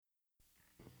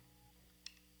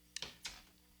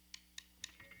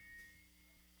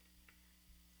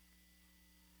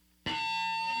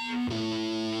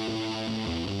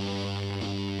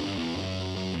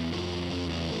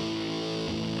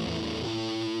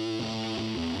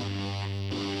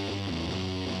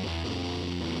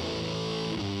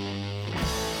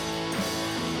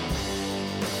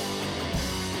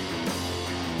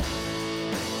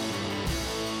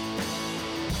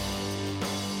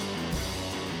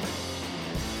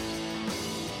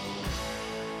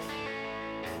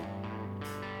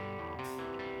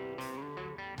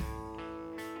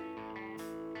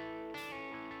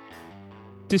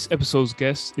This episode's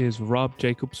guest is Rob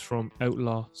Jacobs from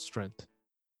Outlaw Strength.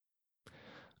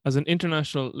 As an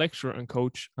international lecturer and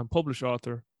coach and published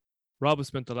author, Rob has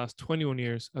spent the last 21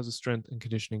 years as a strength and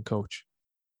conditioning coach.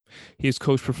 He has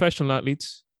coached professional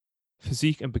athletes,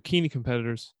 physique and bikini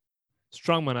competitors,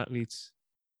 strongman athletes,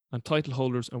 and title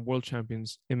holders and world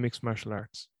champions in mixed martial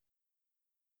arts.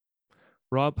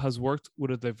 Rob has worked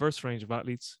with a diverse range of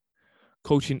athletes,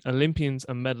 coaching Olympians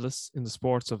and medalists in the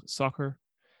sports of soccer,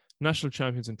 national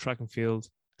champions in track and field,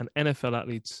 and NFL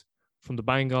athletes from the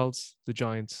Bengals, the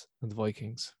Giants, and the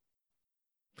Vikings.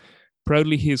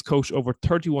 Proudly, he has coached over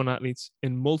 31 athletes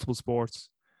in multiple sports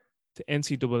to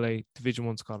NCAA Division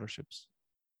I scholarships.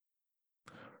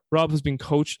 Rob has been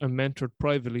coached and mentored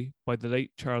privately by the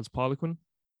late Charles Poliquin.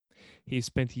 He has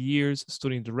spent years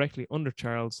studying directly under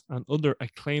Charles and other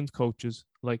acclaimed coaches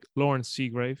like Lawrence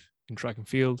Seagrave in track and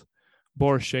field,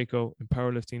 Boris Shako in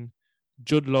powerlifting,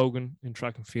 Judd Logan in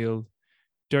track and field,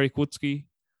 Derek Wutzke,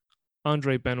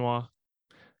 Andre Benoit,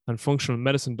 and functional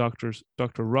medicine doctors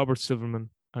Dr. Robert Silverman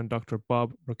and Dr.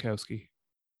 Bob Rakowski.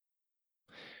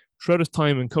 Throughout his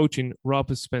time in coaching, Rob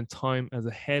has spent time as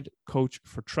a head coach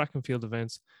for track and field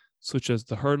events such as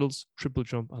the hurdles, triple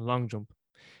jump, and long jump.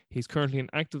 He's currently an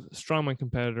active strongman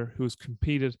competitor who has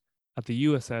competed at the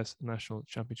USS National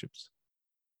Championships.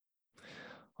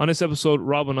 On this episode,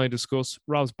 Rob and I discuss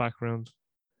Rob's background,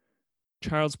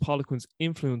 Charles Poliquin's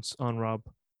influence on Rob.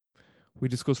 We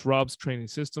discuss Rob's training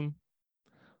system.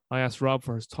 I asked Rob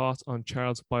for his thoughts on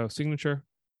Charles' biosignature.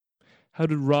 How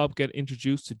did Rob get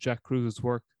introduced to Jack Kruse's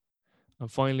work?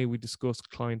 And finally, we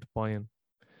discussed client buy-in.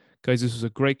 Guys, this was a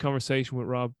great conversation with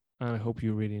Rob, and I hope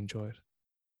you really enjoy it.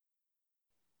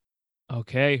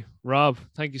 Okay, Rob,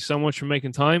 thank you so much for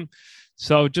making time.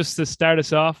 So just to start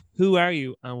us off, who are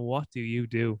you and what do you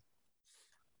do?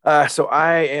 So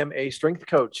I am a strength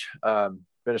coach.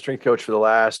 Been a strength coach for the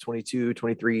last 22,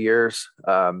 23 years.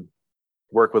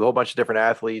 Work with a whole bunch of different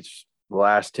athletes. The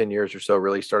last 10 years or so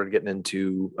really started getting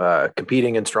into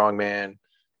competing in strongman,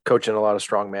 coaching a lot of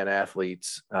strongman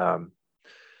athletes.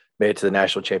 Made it to the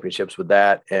national championships with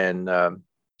that. And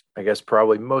I guess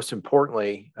probably most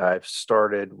importantly, I've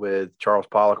started with Charles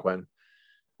Poliquin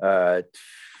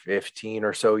 15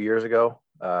 or so years ago,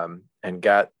 and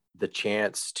got the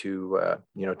chance to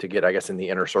get, I guess, in the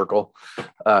inner circle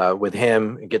with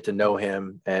him and get to know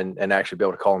him and actually be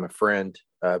able to call him a friend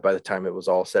by the time it was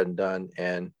all said and done.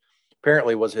 And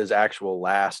apparently was his actual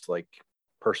last like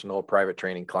personal private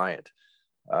training client.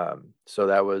 So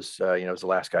that was, it was the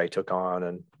last guy he took on,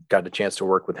 and got the chance to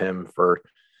work with him for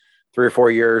 3 or 4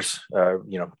 years,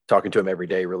 talking to him every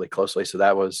day really closely. So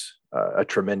that was a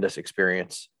tremendous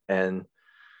experience. And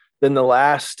then the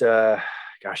last,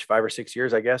 5 or 6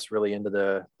 years, I guess, really into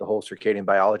the whole circadian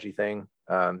biology thing.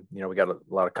 We got a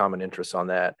lot of common interests on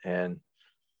that. And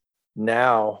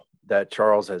now that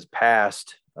Charles has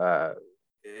passed,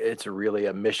 it's really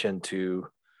a mission to,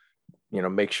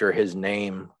 make sure his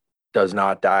name does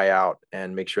not die out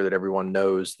and make sure that everyone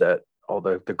knows that all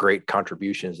the great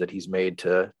contributions that he's made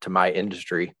to my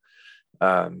industry,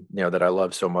 that I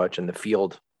love so much, and the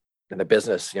field and the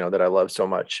business, that I love so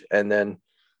much. And then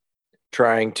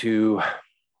trying to,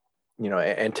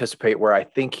 anticipate where I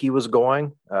think he was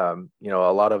going. A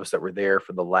lot of us that were there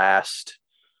for the last,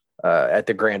 at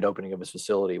the grand opening of his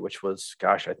facility, which was,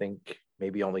 I think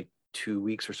maybe only 2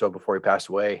 weeks or so before he passed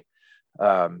away.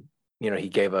 He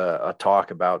gave a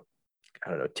talk about,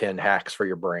 10 hacks for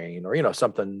your brain, or,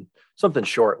 something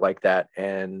short like that.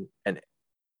 And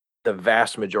the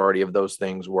vast majority of those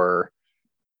things were,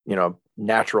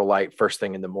 natural light first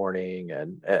thing in the morning,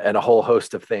 and a whole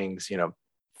host of things,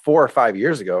 4 or 5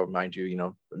 years ago, mind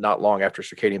you, not long after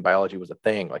circadian biology was a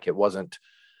thing. Like it wasn't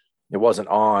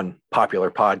on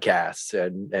popular podcasts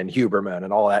and Huberman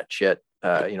and all that shit.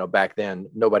 Back then,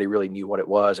 nobody really knew what it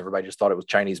was. Everybody just thought it was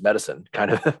Chinese medicine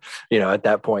kind of, at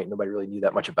that point, nobody really knew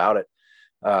that much about it.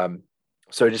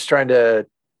 So just trying to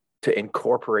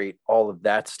incorporate all of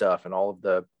that stuff and all of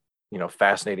the,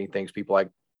 fascinating things people like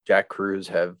Jack Kruse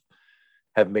have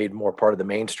made more part of the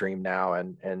mainstream now,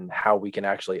 and how we can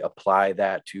actually apply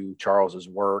that to Charles's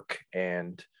work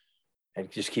and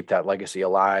just keep that legacy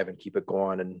alive and keep it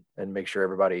going and make sure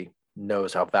everybody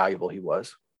knows how valuable he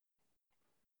was.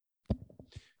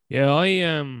 Yeah,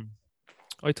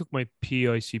 I took my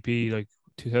PICP like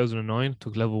 2009,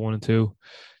 took level 1 and 2.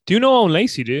 Do you know Owen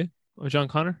Lacey, do you? Or John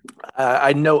Connor?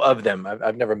 I know of them.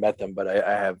 I've never met them, but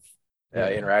I have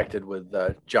interacted with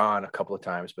John a couple of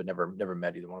times, but never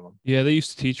met either one of them. Yeah, they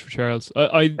used to teach for Charles.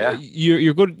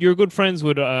 You're good friends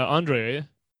with Andre,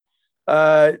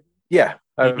 are you? Yeah.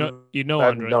 You know I've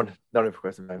Andre. known him for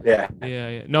quite some time. Yeah.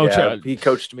 Yeah. No, Charles. He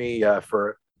coached me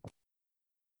for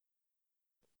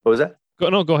What was that? Go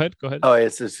ahead. Go ahead. Oh,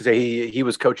 it's just to say he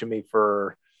was coaching me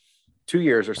for 2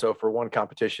 years or so for one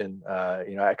competition.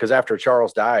 Because after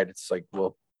Charles died, it's like,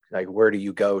 well, like where do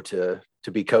you go to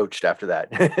be coached after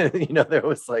that?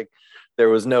 There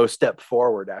was no step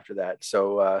forward after that.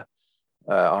 So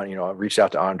I reached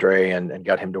out to Andre and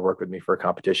got him to work with me for a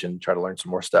competition, try to learn some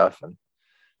more stuff, and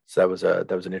so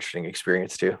that was an interesting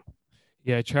experience too.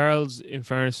 Yeah, Charles, in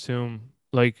fairness to him,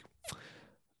 like, of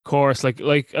course,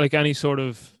 like any sort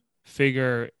of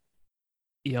figure,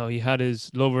 he had his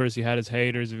lovers, he had his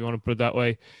haters, if you want to put it that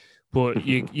way. But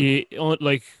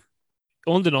like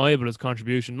undeniable his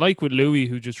contribution. Like with Louis,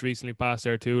 who just recently passed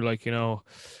there too. Like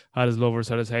had his lovers,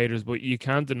 had his haters, but you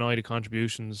can't deny the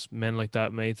contributions men like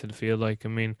that made to the field. Like, I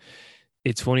mean,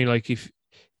 it's funny. Like if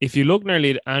you look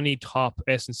nearly at any top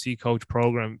S&C coach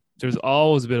program, there's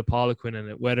always a bit of Poliquin in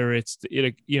it. Whether it's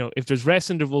if there's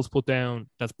rest intervals put down,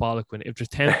 that's Poliquin. If there's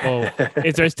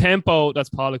tempo, that's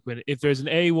Poliquin. If there's an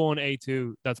A1,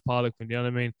 A2, that's Poliquin. You know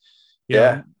what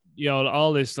I mean?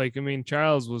 All this. Like, I mean,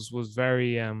 Charles was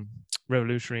very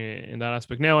revolutionary in that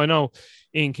aspect. Now I know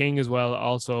Ian King as well,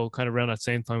 also kind of around that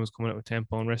same time, was coming out with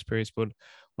tempo and rest periods, but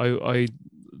I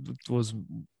was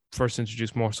first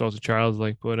introduced more so to Charles.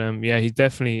 Like, but yeah, we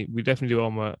definitely do owe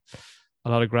him a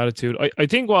lot of gratitude. I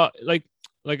think like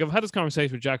I've had this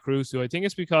conversation with Jack Cruz too. I think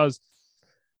it's because,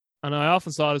 and I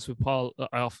often saw this with Paul.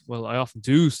 I often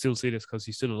do still see this because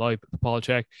he's still alive. Paul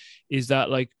Check is that,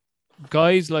 like,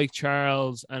 guys like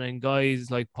Charles and then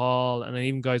guys like Paul and then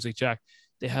even guys like Jack,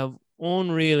 they have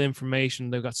unreal information.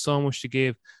 They've got so much to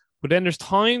give, but then there's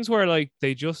times where like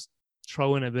they just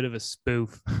throw in a bit of a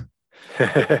spoof.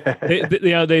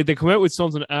 they come out with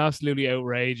something absolutely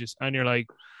outrageous, and you're like,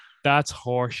 that's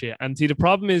horseshit. And see, the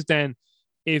problem is then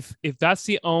if that's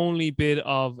the only bit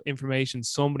of information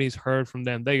somebody's heard from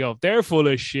them, they go, they're full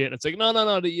of shit. It's like,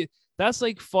 no, that's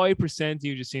like 5%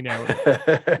 you just see now.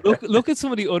 Look at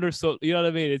some of the other stuff. You know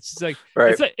what I mean? It's just like,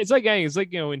 right. it's like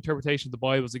interpretation of the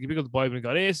Bible. It's like, you pick up the Bible and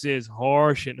go, this is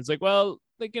horseshit. And it's like, well,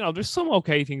 like, there's some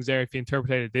okay things there if you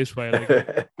interpret it this way.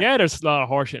 Like, yeah, there's a lot of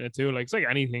horseshit in it too. Like, it's like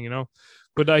anything,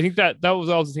 But I think that was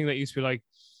always the thing that used to be like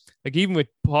even with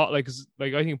Paul, like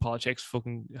I think Paul Check's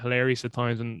fucking hilarious at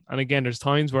times, and again, there's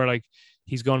times where like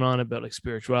he's gone on about like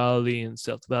spirituality and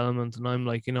self-development, and I'm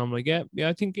like, yeah,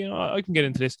 I think I can get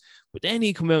into this, but then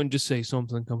he come out and just say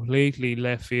something completely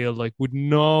left field, like with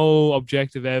no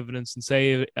objective evidence, and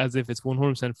say it as if it's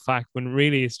 100% fact when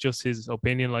really it's just his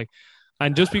opinion, like,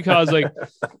 and just because like.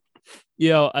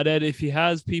 And then if he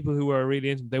has people who are really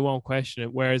into him, they won't question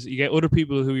it. Whereas you get other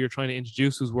people who you're trying to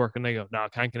introduce whose work, and they go, "No, I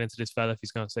can't get into this fella if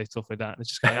he's going to say stuff like that." And it's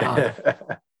just kind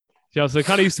of, so it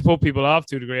kind of used to put people off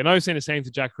to a degree. And I was saying the same to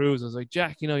Jack Cruz. I was like,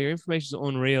 Jack, your information is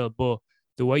unreal, but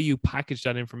the way you package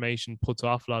that information puts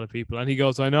off a lot of people. And he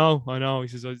goes, I know. He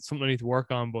says, it's something I need to work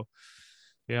on, but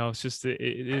it's just it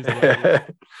is.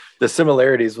 The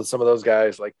similarities with some of those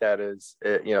guys like that is,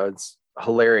 it's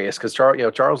hilarious because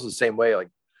Charles is the same way. Like,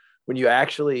 when you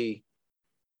actually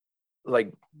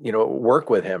work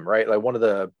with him, right? Like one of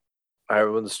the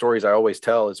stories I always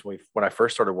tell is when I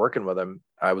first started working with him,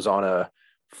 I was on a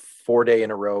 4-day in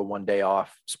a row, 1 day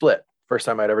off split. First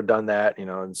time I'd ever done that, and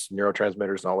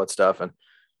neurotransmitters and all that stuff.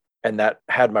 And that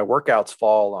had my workouts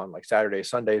fall on like Saturday,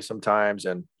 Sunday sometimes.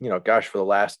 And, for the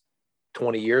last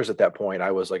 20 years at that point,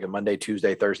 I was like a Monday,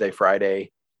 Tuesday, Thursday,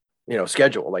 Friday,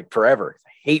 schedule, like forever. I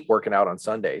hate working out on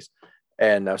Sundays.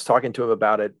 And I was talking to him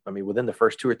about it. I mean, within the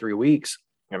first 2 or 3 weeks,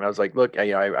 and I was like, look,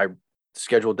 I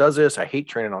schedule does this. I hate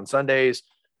training on Sundays,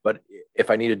 but if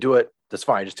I need to do it, that's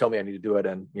fine. Just tell me I need to do it.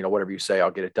 And, whatever you say,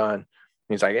 I'll get it done. And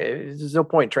he's like, there's no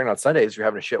point training on Sundays. You're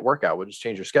having a shit workout. We'll just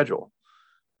change your schedule,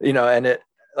 and it,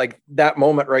 like, that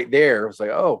moment right there was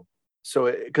like, oh,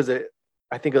 so because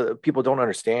I think people don't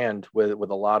understand with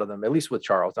a lot of them, at least with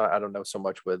Charles. I don't know so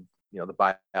much with,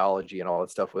 the biology and all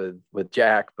that stuff with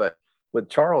Jack, but with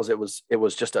Charles, it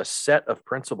was just a set of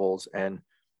principles, and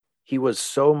he was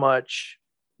so much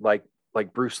like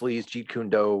Bruce Lee's Jeet Kune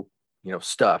Do,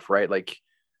 stuff, right? Like,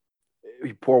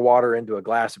 you pour water into a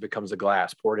glass, it becomes a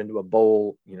glass. Pour it into a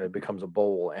bowl, it becomes a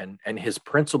bowl. And his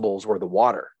principles were the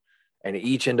water, and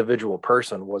each individual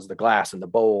person was the glass and the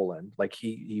bowl. And like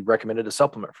he recommended a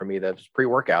supplement for me that was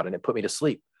pre-workout, and it put me to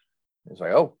sleep. It's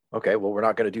like, oh, okay, well, we're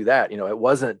not going to do that.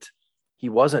 He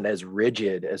wasn't as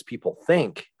rigid as people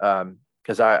think.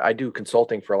 Because I do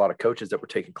consulting for a lot of coaches that were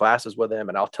taking classes with him,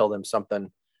 and I'll tell them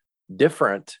something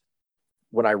different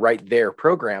when I write their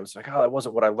programs. Like, oh, that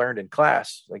wasn't what I learned in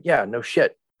class. Like, yeah, no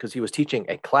shit. Because he was teaching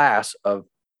a class of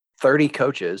 30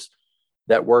 coaches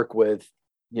that work with,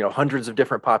 hundreds of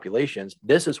different populations.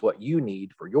 This is what you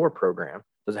need for your program.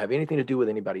 Doesn't have anything to do with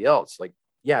anybody else. Like,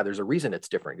 yeah, there's a reason it's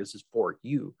different. This is for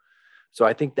you. So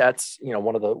I think that's,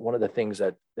 one of the things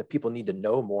that people need to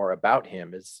know more about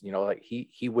him is, like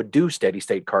he would do steady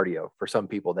state cardio for some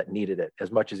people that needed it as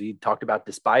much as he talked about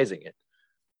despising it.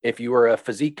 If you were a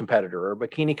physique competitor or a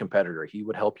bikini competitor, he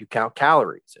would help you count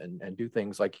calories and do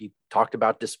things like he talked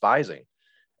about despising.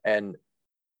 And,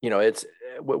 it's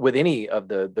with any of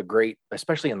the great,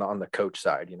 especially on the coach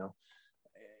side,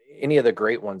 any of the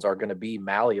great ones are going to be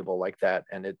malleable like that.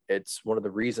 And it's one of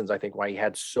the reasons I think why he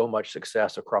had so much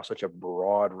success across such a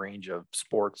broad range of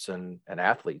sports and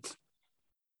athletes.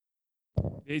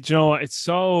 It's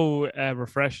so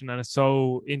refreshing, and it's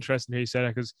so interesting here you said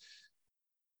that, because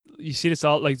you see this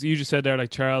all, like you just said there,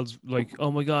 like Charles, like, oh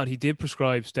my God, he did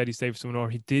prescribe steady state for someone, or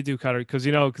he did do calorie, because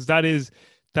because that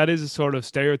is a sort of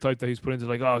stereotype that he's put into,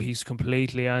 like, oh, he's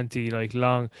completely anti, like,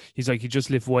 he's like, you just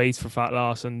lift weights for fat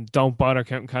loss and don't bother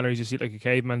counting calories, just eat like a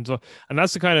caveman. So, and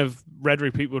that's the kind of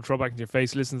rhetoric people throw back in your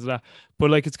face, listen to that.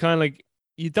 But like, it's kind of like,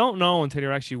 you don't know until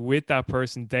you're actually with that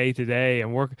person day to day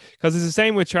and work. Because it's the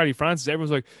same with Charlie Francis.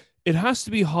 Everyone's like, it has to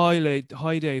be high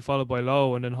day followed by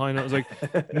low and then high night. I was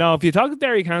like, no, if you talk to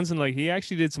Derek Hansen, like, he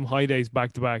actually did some high days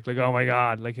back to back. Like, oh my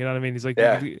God, like, you know what I mean? He's like,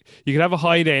 Yeah. you could have a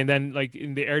high day, and then like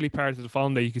in the early part of the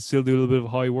following day, you could still do a little bit of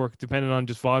high work depending on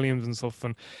just volumes and stuff.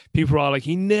 And people are all like,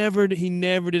 he never did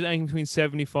anything between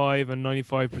 75 and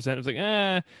 95%. It's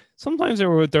like, sometimes there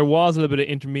was a little bit of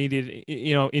intermediate,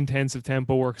 intensive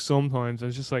tempo work sometimes.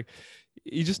 It's just like,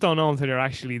 you just don't know until you're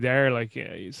actually there. Like,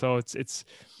 so it's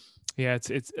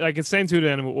like, it's same to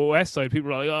the West Side.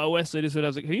 People are like, oh, West Side is what I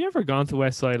was like, have you ever gone to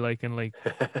West Side, like, and like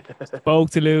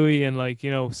spoke to Louis and like,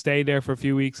 stayed there for a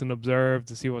few weeks and observed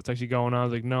to see what's actually going on? I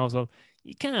was like, no. So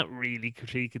you can't really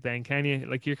critique it then, can you?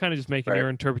 Like, you're kind of just making your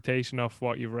interpretation of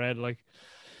what you've read. Like,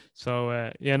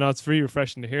 so no, it's very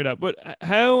refreshing to hear that. But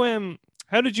how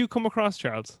did you come across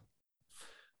Charles?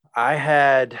 I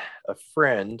had a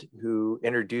friend who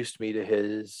introduced me to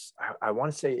his, I want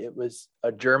to say it was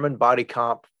a German body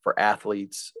comp for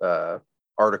athletes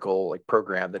article, like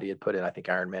program that he had put in, I think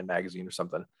Ironman magazine or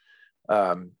something.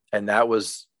 And that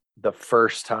was the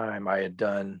first time I had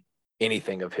done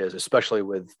anything of his, especially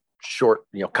with short,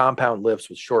 compound lifts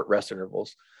with short rest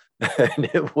intervals. And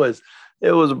it was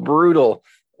brutal.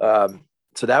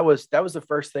 So that was the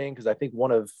first thing. Cause I think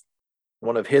one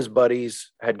of his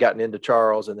buddies had gotten into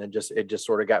Charles, and then it just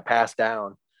sort of got passed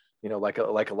down, like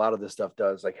a lot of this stuff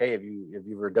does. Like, hey, have you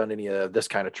ever done any of this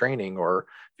kind of training, or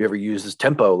have you ever used this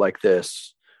tempo like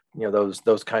this?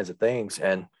 Those kinds of things.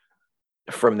 And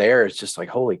from there, it's just like,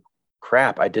 holy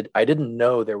crap. I didn't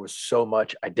know there was so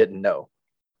much I didn't know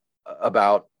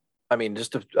about,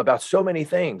 just about so many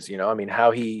things,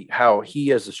 how he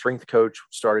as a strength coach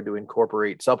started to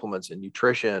incorporate supplements and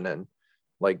nutrition and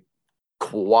like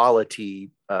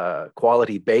quality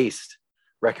based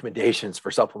recommendations for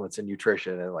supplements and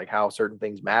nutrition, and like how certain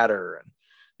things matter.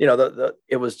 And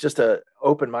it was just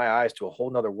open my eyes to a whole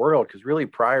nother world. Cause really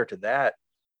prior to that,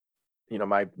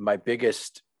 my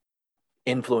biggest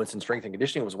influence in strength and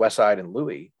conditioning was Westside and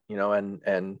Louis,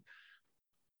 and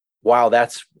while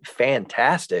that's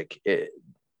fantastic,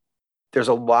 there's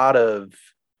a lot of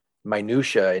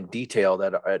minutia and detail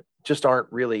that just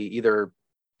aren't really either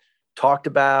talked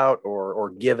about or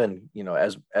given,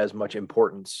 as much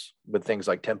importance with things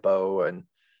like tempo and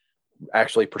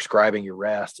actually prescribing your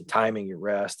rest and timing your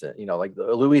rest. Like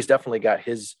Louis definitely got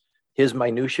his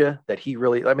minutia that he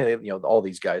really, all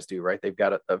these guys do, right? They've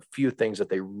got a few things that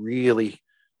they really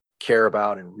care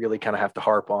about and really kind of have to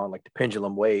harp on, like the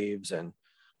pendulum waves and,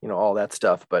 all that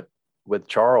stuff. But with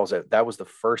Charles, that was the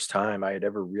first time I had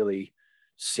ever really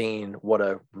seen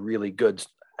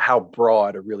how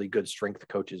broad a really good strength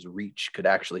coach's reach could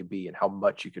actually be, and how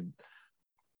much you could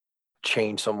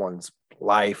change someone's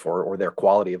life or their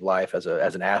quality of life as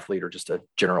an athlete or just a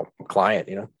general client.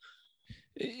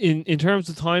 In terms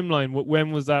of timeline,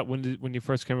 when was that? When you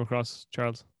first came across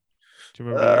Charles? Do you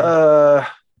remember?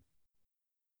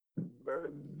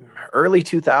 Early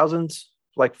 2000s,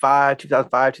 like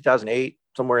 2005, 2008,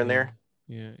 somewhere in there.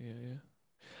 Yeah.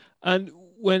 And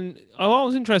when I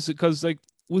was interested, because like,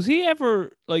 was he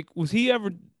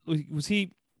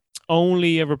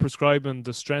only ever prescribing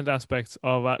the strength aspects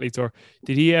of athletes, or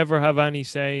did he ever have any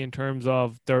say in terms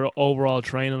of their overall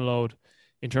training load,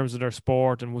 in terms of their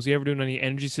sport? And was he ever doing any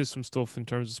energy system stuff in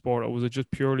terms of sport, or was it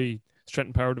just purely strength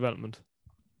and power development?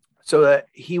 So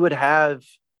he would have,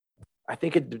 I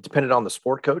think it depended on the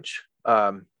sport coach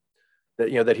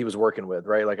that he was working with,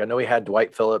 right? Like I know he had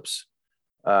Dwight Phillips,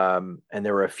 and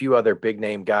there were a few other big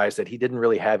name guys that he didn't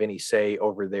really have any say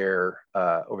over their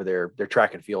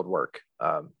track and field work.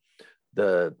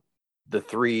 The the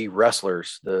three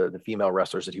wrestlers, the female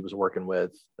wrestlers that he was working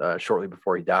with shortly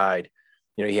before he died,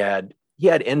 he had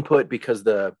input because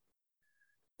the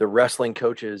wrestling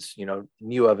coaches,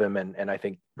 knew of him and I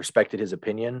think respected his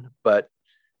opinion. But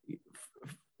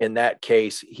in that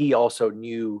case, he also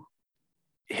knew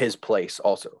his place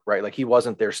also, right? Like he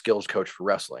wasn't their skills coach for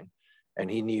wrestling. And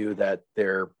he knew that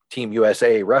their Team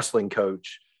USA wrestling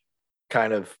coach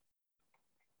kind of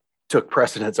took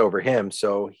precedence over him.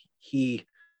 So he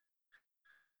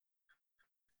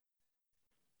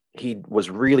was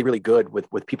really, really good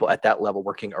with people at that level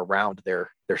working around their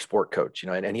sport coach,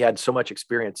 and he had so much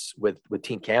experience with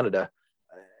Team Canada.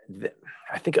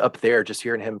 I think up there, just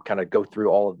hearing him kind of go through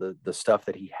all of the stuff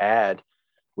that he had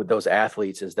with those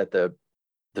athletes, is that the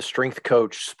strength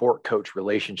coach, sport coach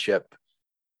relationship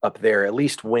up there, at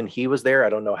least when he was there, I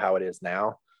don't know how it is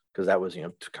now, because that was,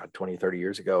 20, 30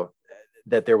 years ago,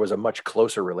 that there was a much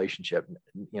closer relationship.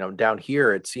 Down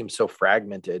here, it seems so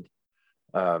fragmented,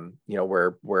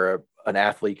 where an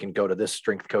athlete can go to this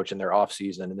strength coach in their off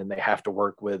season, and then they have to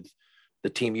work with the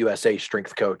Team USA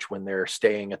strength coach when they're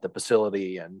staying at the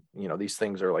facility. And, these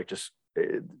things are like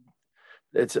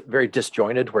it's very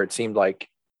disjointed, where it seemed like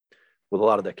with a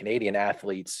lot of the Canadian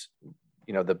athletes,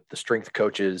 the strength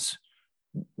coaches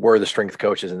were the strength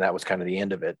coaches, and that was kind of the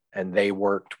end of it. And they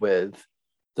worked with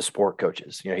the sport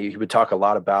coaches. He would talk a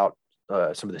lot about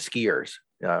some of the skiers.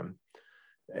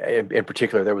 In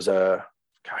particular, there was it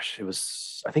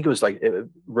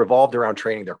revolved around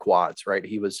training their quads, right?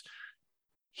 He was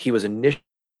initially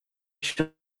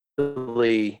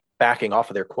backing off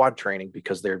of their quad training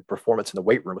because their performance in the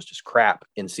weight room was just crap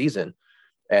in season.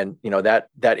 And,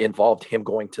 that involved him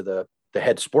going to the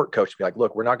head sport coach to be like,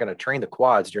 look, we're not going to train the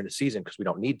quads during the season because we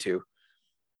don't need to,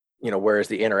 whereas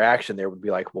the interaction there would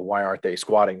be like, well, why aren't they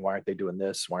squatting? Why aren't they doing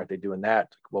this? Why aren't they doing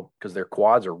that? Well, because their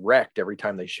quads are wrecked every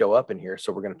time they show up in here.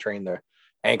 So we're going to train the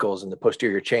ankles and the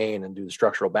posterior chain and do the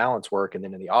structural balance work. And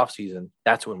then in the off season,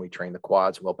 that's when we train the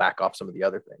quads, and we'll back off some of the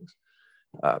other things.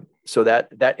 So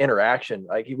that interaction,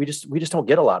 like we just don't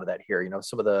get a lot of that here.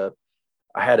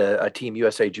 I had a Team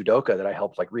USA judoka that I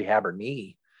helped like rehab her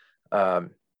knee a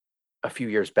few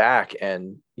years back.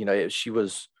 And,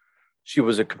 she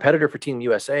was a competitor for Team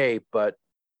USA, but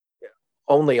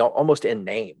only almost in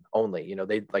name only,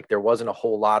 there wasn't a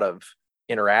whole lot of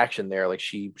interaction there. Like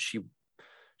she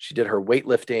did her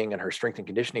weightlifting and her strength and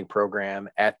conditioning program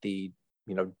at the,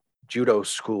 judo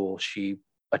school she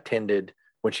attended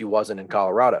when she wasn't in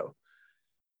Colorado.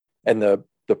 And the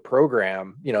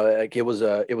program, it was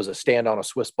a stand on a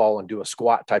Swiss ball and do a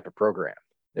squat type of program.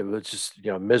 It was just,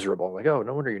 miserable. Like, oh,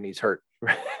 no wonder your knees hurt.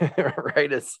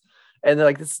 Right. And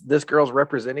like this girl's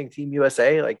representing Team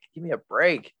USA, like, give me a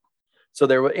break. So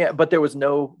but there was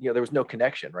no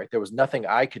connection, right? There was nothing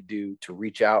I could do to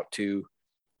reach out to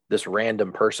this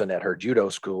random person at her judo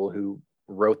school who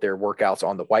wrote their workouts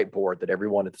on the whiteboard that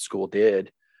everyone at the school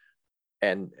did.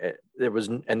 And there was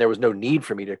no need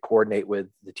for me to coordinate with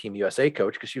the Team USA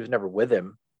coach because she was never with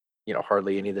him,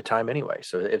 hardly any of the time anyway.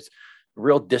 So it's a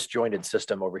real disjointed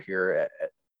system over here.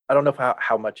 I don't know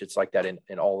how much it's like that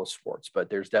in all the sports, but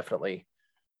there's definitely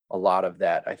a lot of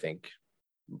that, I think,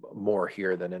 more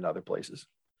here than in other places.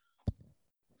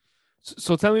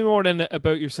 So tell me more then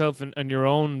about yourself and your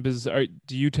own business.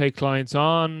 Do you take clients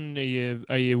on?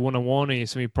 Are you one-on-one? Are you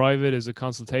semi-private? Is it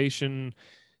consultation?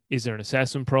 Is there an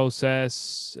assessment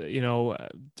process?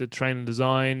 The training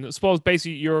design. I suppose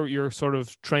basically your sort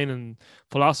of training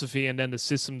philosophy and then the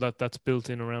system that's built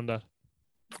in around that.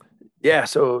 Yeah.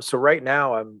 So right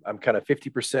now I'm kind of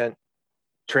 50%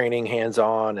 training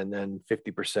hands-on and then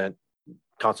 50%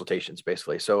 consultations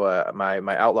basically. So my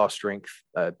Outlaw Strength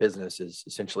business is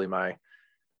essentially my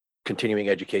continuing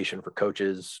education for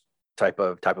coaches type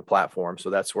of platform. So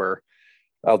that's where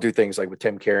I'll do things like with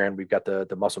Tim Karen. We've got the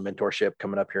muscle mentorship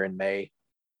coming up here in May,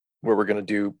 where we're going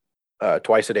to do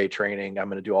twice a day training. I'm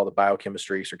going to do all the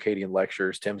biochemistry, circadian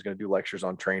lectures. Tim's going to do lectures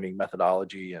on training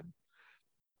methodology and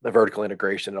the vertical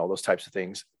integration and all those types of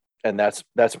things. And that's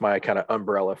my kind of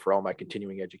umbrella for all my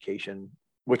continuing education,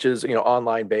 which is,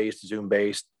 online based, Zoom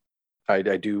based. I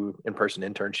do in-person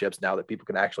internships now that people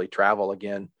can actually travel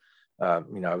again. I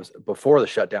was before the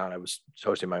shutdown, I was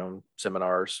hosting my own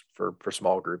seminars for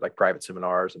small group, like private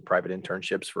seminars and private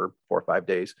internships for 4 or 5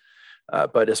 days.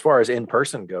 But as far as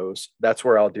in-person goes, that's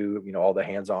where I'll do, all the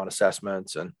hands-on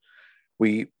assessments. And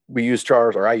we use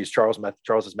I use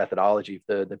Charles's methodology,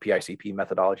 the PICP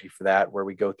methodology for that, where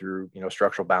we go through,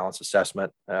 structural balance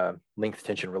assessment, length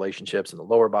tension relationships in the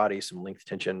lower body, some length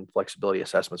tension flexibility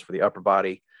assessments for the upper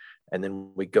body. And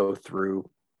then we go through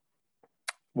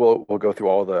we'll go through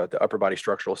all the upper body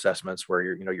structural assessments where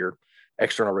your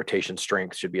external rotation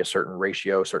strength should be a certain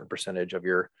ratio, a certain percentage of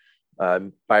your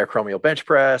biochromial bench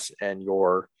press, and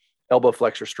your elbow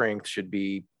flexor strength should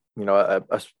be,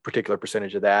 a particular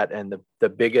percentage of that. And the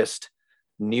biggest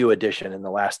new addition in the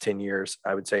last 10 years,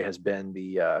 I would say, has been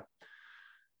the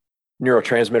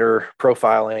neurotransmitter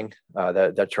profiling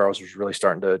that Charles was really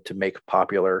starting to make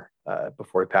popular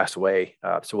before he passed away.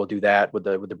 So we'll do that with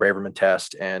the Braverman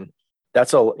test, and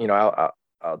that's I'll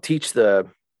teach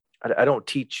I don't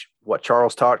teach what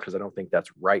Charles taught because I don't think that's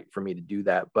right for me to do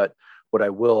that. But what I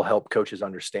will help coaches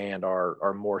understand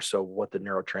are more so what the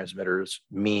neurotransmitters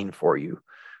mean for you,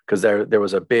 because there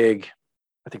was a big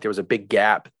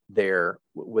gap there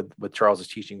with Charles's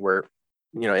teaching where,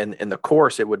 in the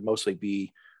course it would mostly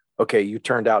be, okay, you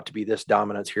turned out to be this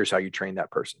dominance, here's how you train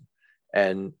that person.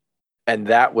 And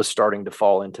that was starting to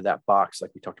fall into that box,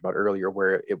 like we talked about earlier,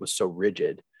 where it was so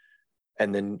rigid.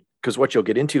 And then, because what you'll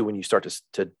get into when you start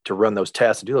to run those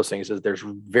tests and do those things is there's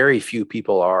very few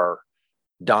people are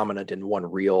dominant in one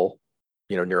real,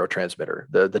 neurotransmitter.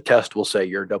 The test will say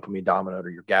you're dopamine dominant or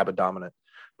you're GABA dominant.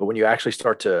 But when you actually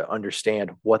start to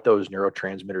understand what those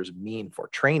neurotransmitters mean for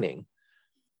training,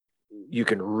 you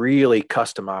can really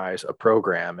customize a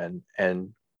program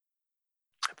and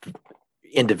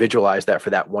individualize that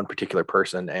for that one particular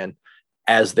person. And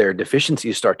as their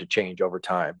deficiencies start to change over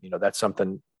time, that's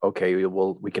something, okay,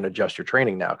 we can adjust your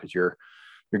training now because your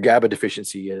GABA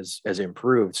deficiency has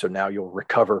improved. So now you'll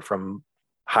recover from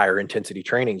higher intensity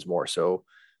trainings more. So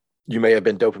you may have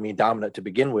been dopamine dominant to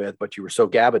begin with, but you were so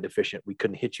GABA deficient, we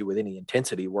couldn't hit you with any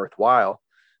intensity worthwhile.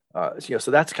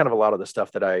 So that's kind of a lot of the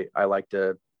stuff that I like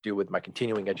to do with my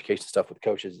continuing education stuff with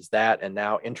coaches is that, and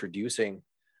now introducing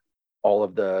all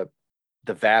of the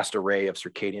vast array of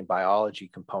circadian biology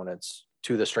components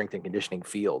to the strength and conditioning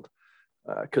field.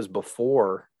 Because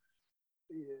before,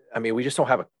 we just don't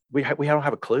have we don't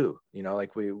have a clue,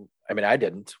 I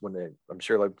didn't I'm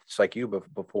sure like, it's like you,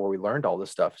 but before we learned all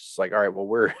this stuff, it's like, all right,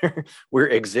 well, we're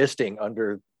existing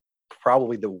under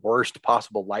probably the worst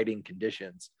possible lighting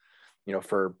conditions,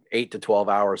 for 8 to 12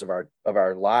 hours of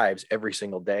our lives every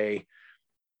single day.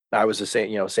 I was the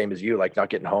same as you, like not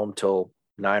getting home till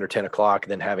 9 or 10 o'clock,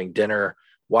 and then having dinner,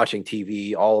 watching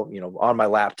TV, all, on my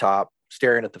laptop,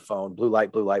 staring at the phone, blue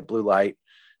light.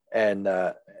 And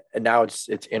now it's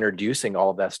introducing all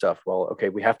of that stuff. Well, okay,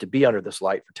 we have to be under this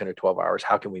light for 10 or 12 hours.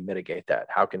 How can we mitigate that?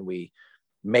 How can we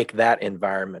make that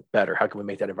environment better? How can we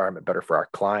make that environment better for our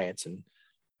clients? And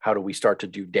how do we start to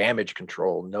do damage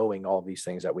control, knowing all these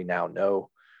things that we now know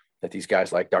that these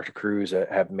guys like Dr. Cruz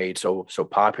have made so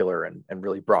popular and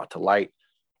really brought to light,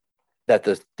 that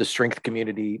the strength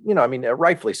community,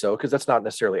 rightfully so, because that's not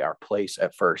necessarily our place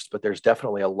at first, but there's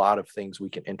definitely a lot of things we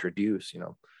can introduce,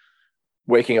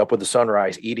 waking up with the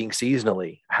sunrise, eating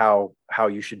seasonally, how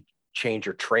you should change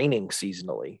your training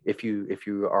seasonally if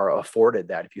you are afforded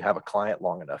that, if you have a client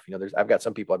long enough. I've got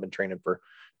some people I've been training for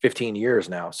 15 years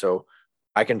now, so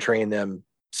I can train them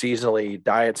seasonally,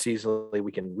 diet seasonally.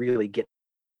 We can really get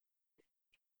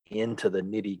into the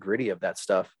nitty gritty of that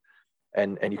stuff.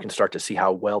 And you can start to see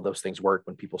how well those things work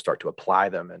when people start to apply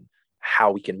them, and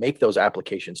how we can make those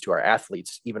applications to our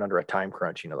athletes, even under a time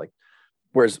crunch,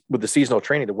 whereas with the seasonal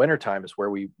training, the wintertime is where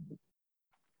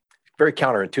very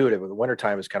counterintuitive. The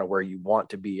wintertime is kind of where you want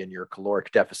to be in your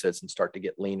caloric deficits and start to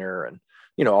get leaner and,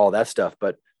 all that stuff.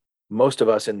 But most of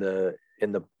us in the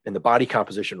body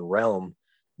composition realm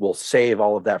will save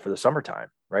all of that for the summertime.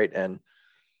 Right. And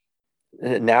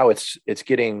now it's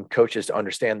getting coaches to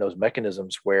understand those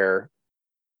mechanisms where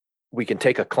we can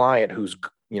take a client who's,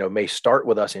 may start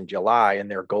with us in July and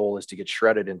their goal is to get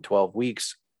shredded in 12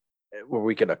 weeks, where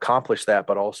we can accomplish that,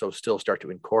 but also still start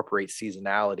to incorporate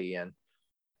seasonality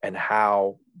and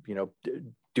how,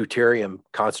 deuterium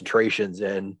concentrations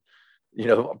and,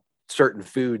 certain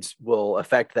foods will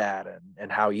affect that,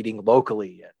 and how eating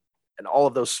locally and all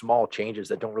of those small changes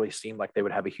that don't really seem like they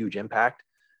would have a huge impact,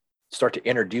 start to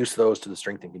introduce those to the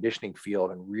strength and conditioning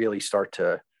field and really start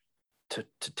to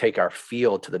take our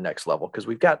field to the next level. Because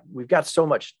we've got so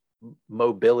much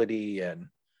mobility and,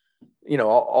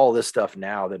 all this stuff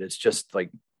now that it's just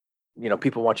like,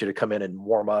 people want you to come in and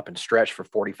warm up and stretch for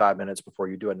 45 minutes before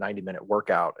you do a 90-minute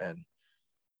workout, and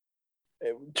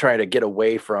trying to get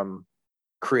away from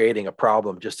creating a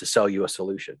problem just to sell you a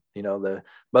solution. The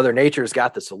Mother Nature's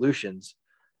got the solutions,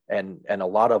 and a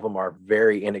lot of them are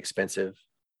very inexpensive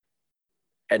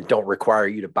and don't require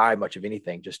you to buy much of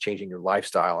anything, just changing your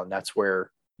lifestyle. And that's where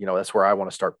I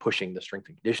want to start pushing the strength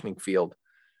and conditioning field,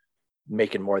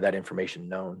 making more of that information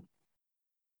known.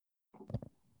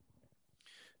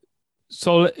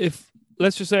 So if,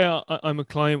 let's just say I'm a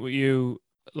client with you,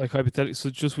 like hypothetically, so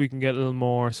just we can get a little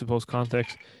more, I suppose,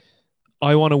 context.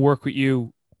 I want to work with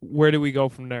you. Where do we go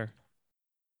from there?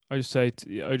 I just say,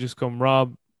 I just come,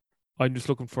 Rob, I'm just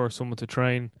looking for someone to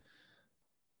train.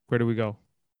 Where do we go?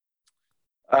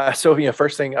 So,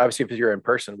 first thing, obviously, if you're in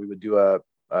person, we would do a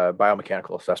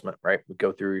biomechanical assessment, right? We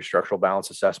go through your structural balance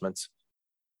assessments.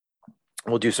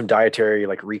 We'll do some dietary,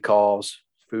 like recalls,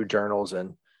 food journals.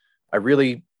 And I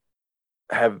really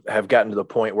have gotten to the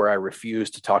point where I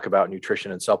refuse to talk about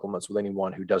nutrition and supplements with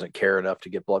anyone who doesn't care enough to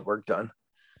get blood work done.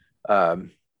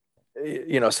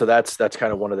 So that's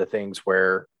kind of one of the things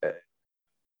where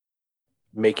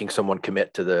making someone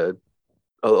commit to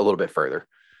a little bit further.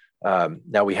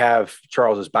 Now we have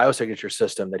Charles's biosignature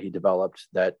system that he developed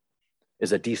that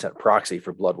is a decent proxy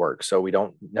for blood work. So we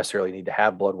don't necessarily need to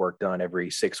have blood work done every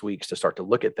 6 weeks to start to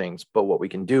look at things. But what we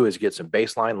can do is get some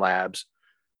baseline labs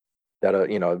that,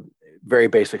 very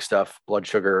basic stuff, blood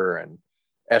sugar and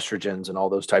estrogens and all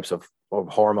those types of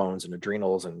hormones and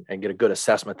adrenals, and get a good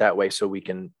assessment that way, so we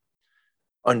can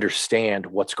understand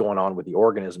what's going on with the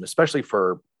organism, especially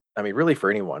really for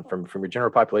anyone, from your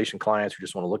general population clients who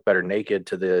just want to look better naked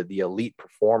to the elite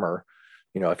performer.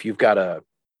 If you've got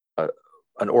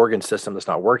an organ system that's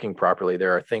not working properly,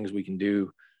 there are things we can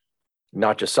do,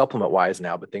 not just supplement wise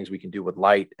now, but things we can do with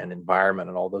light and environment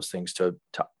and all those things to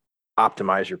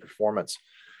optimize your performance.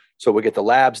 So we get the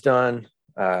labs done.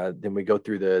 Then we go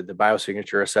through the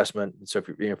biosignature assessment. So if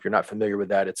you're not familiar with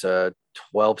that, it's a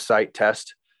 12-site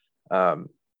test. And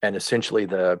essentially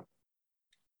the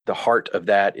heart of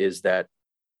that is that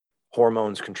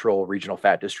hormones control regional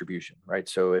fat distribution, right?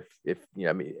 So if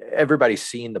everybody's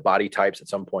seen the body types at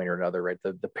some point or another, right?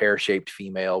 The pear-shaped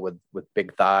female with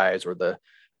big thighs, or the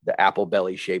apple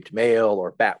belly shaped male,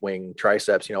 or bat wing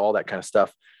triceps, all that kind of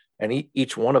stuff. And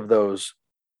each one of those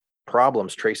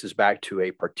problems traces back to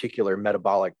a particular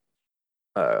metabolic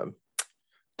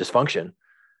dysfunction.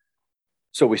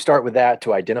 So we start with that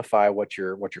to identify what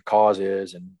your cause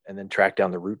is, and then track down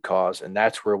the root cause. And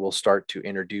that's where we'll start to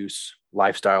introduce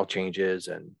lifestyle changes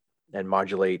and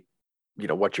modulate,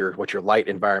 what your light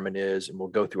environment is. And we'll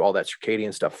go through all that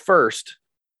circadian stuff first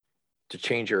to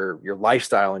change your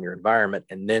lifestyle and your environment,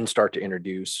 and then start to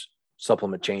introduce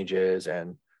supplement changes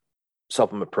and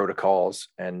supplement protocols.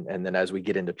 And then as we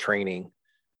get into training,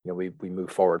 we move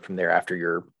forward from there after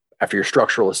your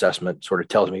structural assessment sort of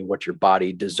tells me what your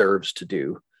body deserves to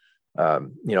do.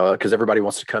 Because everybody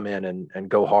wants to come in and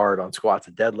go hard on squats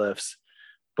and deadlifts.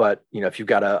 But, if you've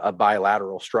got a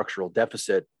bilateral structural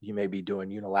deficit, you may be doing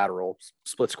unilateral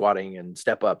split squatting and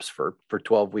step ups for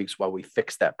 12 weeks while we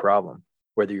fix that problem,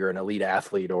 whether you're an elite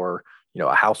athlete or,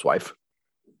 a housewife.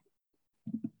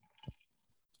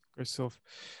 Great stuff.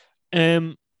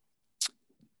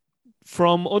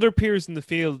 From other peers in the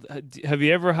field, have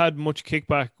you ever had much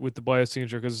kickback with the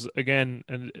biosignature? Because again,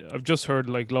 and I've just heard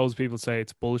like loads of people say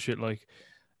it's bullshit.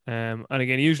 And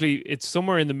again, usually it's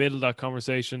somewhere in the middle of that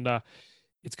conversation that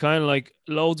it's kind of like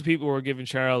loads of people were giving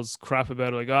Charles crap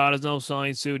about it, like, there's no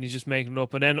science to it and he's just making it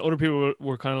up. And then other people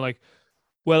were kind of like,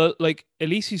 well, like at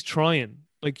least he's trying.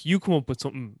 Like, you come up with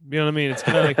something, you know what I mean? It's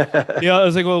kind of like, I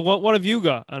was like, well, what have you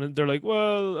got? And they're like,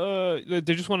 well, they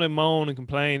just want to moan and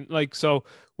complain. Like, so,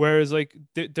 whereas like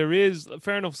there is,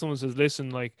 fair enough, someone says, listen,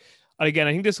 like, and again,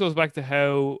 I think this goes back to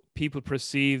how people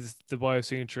perceive the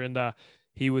biosignature, in that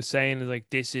he was saying is like,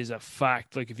 this is a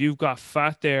fact. Like, if you've got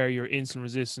fat there, you're insulin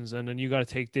resistance, and then you got to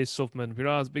take this supplement.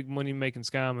 People, it's a big money making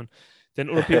scam. And then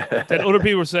other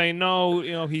people were saying, no,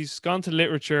 he's gone to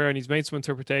literature and he's made some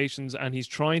interpretations and he's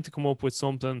trying to come up with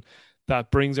something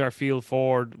that brings our field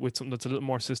forward with something that's a little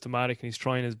more systematic, and he's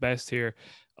trying his best here.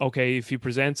 Okay, if he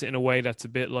presents it in a way that's a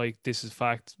bit like, this is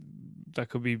fact, that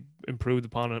could be improved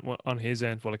upon on his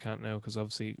end. Well, I can't now because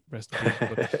obviously rest in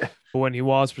peace. But when he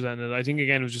was presented, I think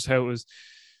again it was just how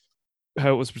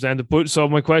it was presented. But so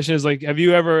my question is, like, have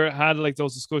you ever had like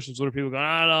those discussions where people go,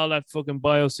 no, that fucking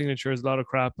biosignature is a lot of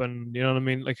crap, and you know what I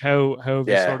mean? Like, how have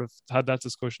you sort of had that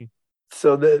discussion?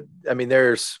 So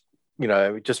there's,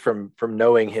 just from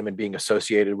knowing him and being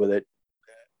associated with it,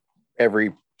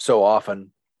 every so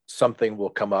often something will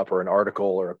come up, or an article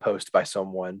or a post by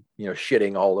someone,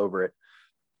 shitting all over it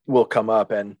will come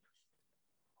up. And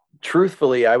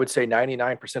truthfully, I would say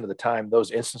 99% of the time,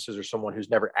 those instances are someone who's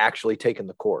never actually taken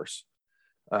the course.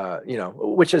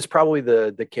 Which is probably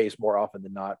the case more often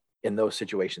than not in those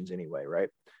situations anyway, right?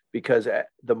 Because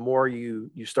the more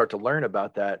you start to learn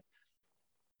about that,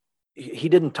 he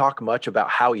didn't talk much about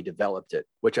how he developed it,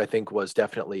 which I think was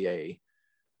definitely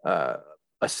a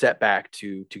setback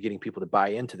to getting people to buy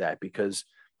into that. Because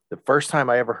the first time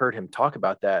I ever heard him talk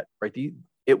about that, right,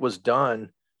 it was done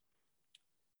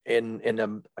in a,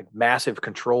 like, massive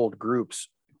controlled groups,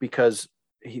 because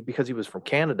because he was from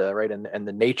Canada, right, and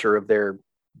the nature of their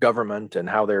government and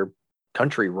how their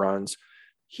country runs,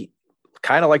 he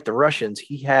kind of like the Russians,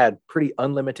 he had pretty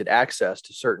unlimited access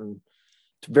to certain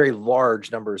very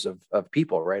large numbers of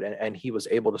people, right? And he was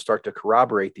able to start to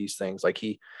corroborate these things. Like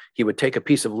he would take a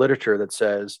piece of literature that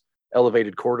says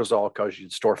elevated cortisol causes you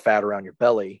to store fat around your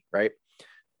belly, right?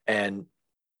 And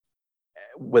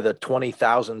with a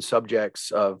 20,000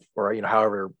 subjects of, or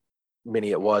however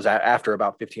many it was, after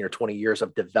about 15 or 20 years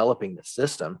of developing the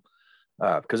system,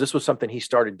 because this was something he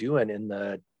started doing in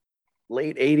the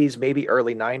late 80s, maybe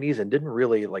early 90s, and didn't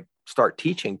really like start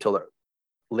teaching till the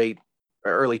late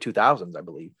early 2000s, I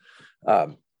believe.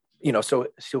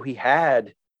 So he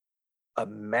had a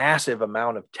massive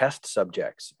amount of test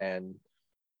subjects and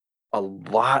a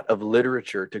lot of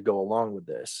literature to go along with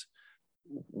this,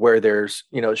 where there's,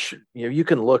 you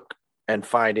can look and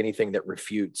find anything that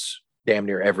refutes damn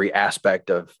near every aspect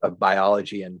of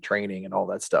biology and training and all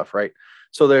that stuff, right?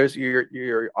 So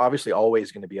you're obviously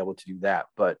always going to be able to do that.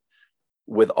 But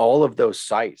with all of those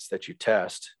sites that you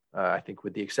test, I think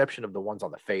with the exception of the ones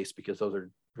on the face, because those are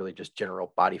really just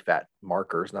general body fat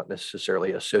markers, not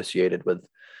necessarily associated with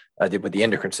the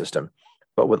endocrine system,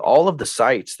 but with all of the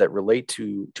sites that relate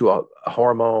to a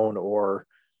hormone, or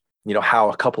how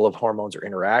a couple of hormones are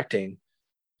interacting,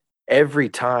 every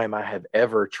time I have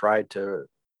ever tried to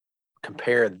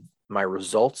compare my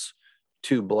results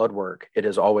to blood work, it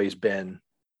has always been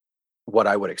what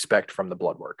I would expect from the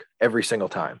blood work every single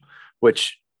time,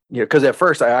 which, because at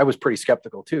first I was pretty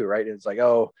skeptical too, right? It's like,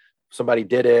 oh, somebody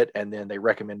did it and then they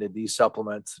recommended these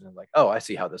supplements, and I'm like, oh, I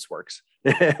see how this works.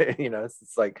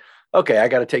 It's like, okay, I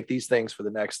got to take these things for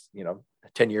the next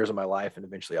 10 years of my life, and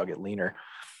eventually I'll get leaner.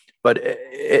 But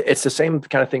it's the same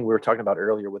kind of thing we were talking about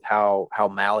earlier with how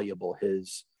malleable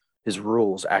his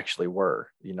rules actually were,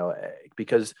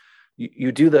 because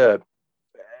you do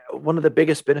one of the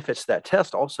biggest benefits to that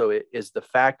test also is the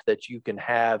fact that you can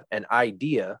have an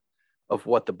idea of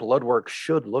what the blood work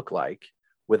should look like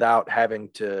without having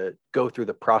to go through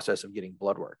the process of getting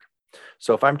blood work.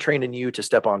 So if I'm training you to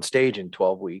step on stage in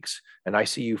 12 weeks and I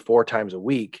see you 4 times a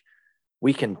week,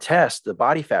 we can test the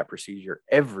body fat procedure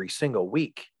every single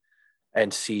week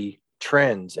and see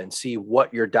trends and see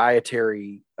what your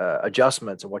dietary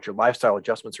adjustments and what your lifestyle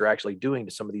adjustments are actually doing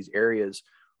to some of these areas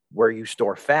where you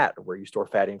store fat or where you store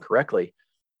fat incorrectly.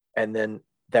 And then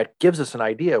that gives us an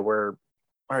idea where,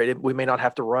 all right, we may not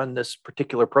have to run this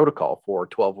particular protocol for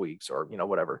 12 weeks or,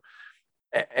 whatever.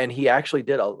 And he actually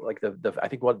did I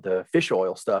think what the fish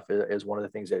oil stuff is one of the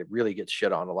things that really gets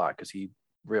shit on a lot, because he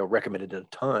recommended it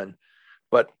a ton.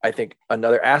 But I think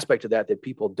another aspect of that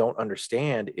people don't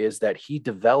understand is that he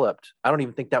developed, I don't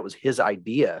even think that was his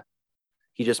idea.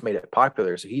 He just made it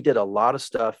popular. So he did a lot of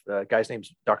stuff. Guy's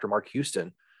name's Dr. Mark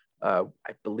Houston. I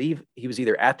believe he was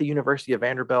either at the University of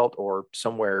Vanderbilt or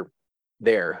somewhere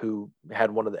there, who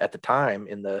had at the time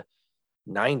in the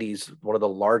 90s, one of the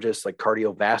largest like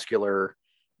cardiovascular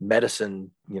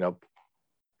medicine,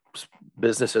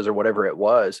 businesses or whatever it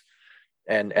was.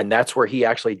 And that's where he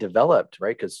actually developed,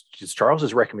 right? Because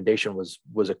Charles's recommendation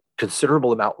was a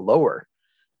considerable amount lower.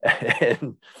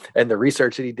 And the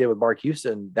research that he did with Mark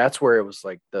Houston, that's where it was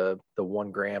like the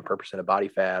 1 gram per percent of body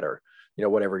fat, or,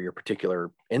 whatever your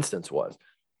particular instance was,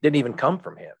 didn't even come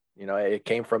from him. It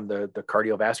came from the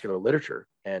cardiovascular literature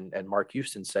and Mark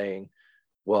Houston saying,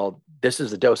 well, this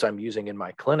is the dose I'm using in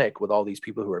my clinic with all these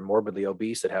people who are morbidly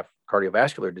obese that have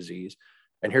cardiovascular disease.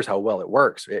 And here's how well it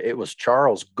works. It was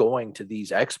Charles going to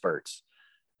these experts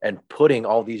and putting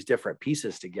all these different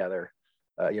pieces together.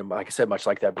 Like I said, much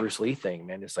like that Bruce Lee thing,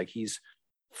 man, it's like he's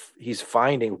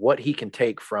finding what he can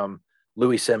take from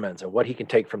Louis Simmons and what he can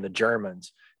take from the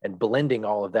Germans and blending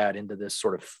all of that into this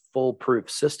sort of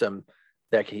foolproof system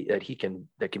that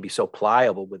can be so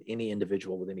pliable with any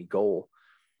individual with any goal.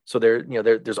 So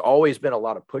there's always been a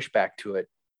lot of pushback to it,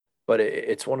 but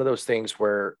it's one of those things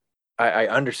where I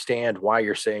understand why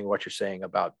you're saying what you're saying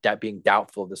about that being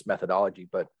doubtful of this methodology,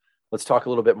 but let's talk a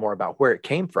little bit more about where it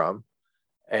came from.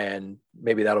 And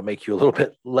maybe that'll make you a little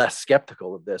bit less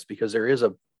skeptical of this, because there is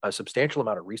a substantial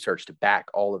amount of research to back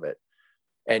all of it.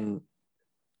 And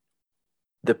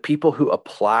the people who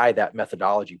apply that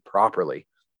methodology properly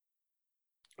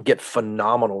get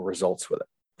phenomenal results with it.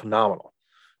 Phenomenal.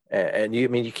 And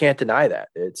you can't deny that.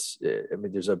 There's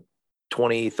a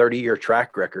 20, 30-year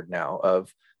track record now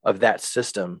of that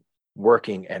system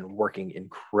working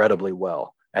incredibly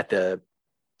well at the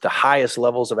highest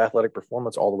levels of athletic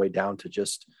performance, all the way down to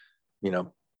just,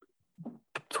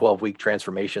 12-week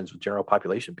transformations with general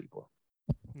population people.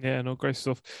 Yeah, no, great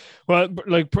stuff. Well,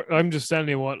 like, I'm just telling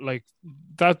you what, like,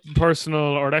 that personal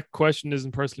or that question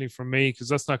isn't personally for me, because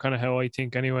that's not kind of how I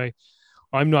think anyway.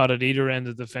 I'm not at either end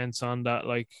of the fence on that.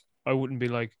 Like, I wouldn't be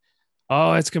like,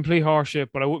 oh, it's complete horseshit,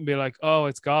 but I wouldn't be like, oh,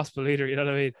 it's gospel either. You know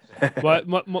what I mean?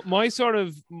 But my sort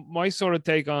of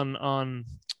take on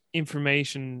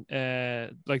information,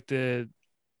 like the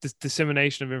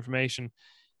dissemination of information,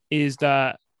 is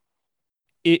that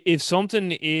if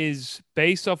something is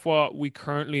based off what we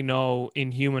currently know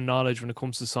in human knowledge when it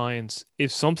comes to science,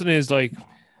 if something is like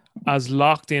as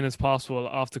locked in as possible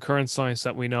off the current science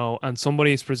that we know, and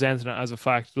somebody is presenting it as a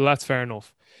fact, well, that's fair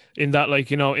enough. In that,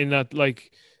 like, in that,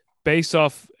 like, based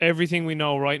off everything we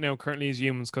know right now currently as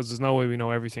humans, because there's no way we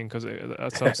know everything, because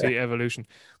that's obviously evolution.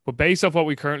 But based off what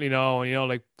we currently know, and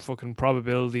like fucking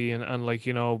probability and like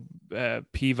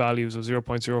p values of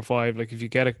 0.05, like if you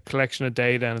get a collection of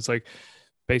data and it's like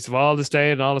based off all this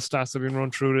data and all the stats that have been run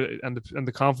through it, and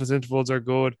the confidence intervals are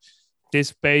good,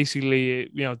 this basically,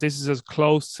 this is as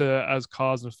close to as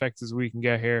cause and effect as we can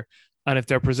get here. And if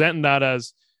they're presenting that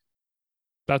as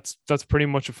that's pretty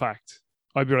much a fact,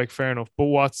 I'd be like, fair enough. But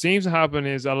what seems to happen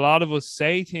is a lot of us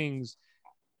say things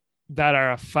that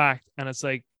are a fact, and it's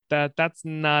like that's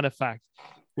not a fact.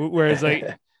 Whereas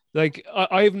like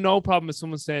I have no problem if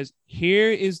someone says,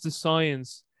 here is the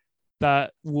science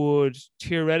that would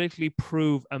theoretically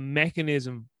prove a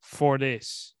mechanism for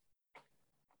this,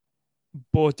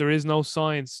 but there is no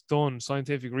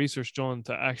scientific research done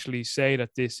to actually say that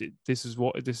this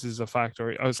is a fact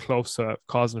or as close to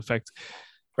cause and effect.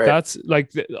 Right. That's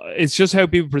like, it's just how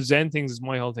people present things is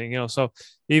my whole thing, So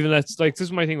even that's like, this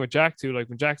is my thing with Jack too. Like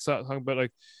when Jack's talking about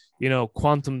like, the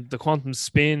quantum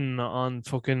spin on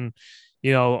fucking,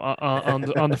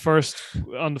 on the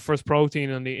first protein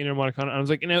and the inner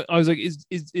mitochondria. I was like,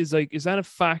 is that a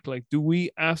fact? Like, do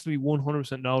we absolutely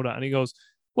 100% know that? And he goes,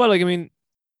 well, like, I mean,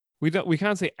 we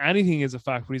can't say anything is a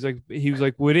fact, but he was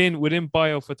like within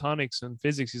biophotonics and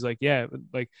physics, he's like, yeah,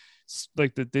 like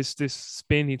this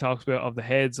spin he talks about of the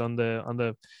heads on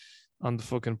the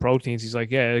fucking proteins. He's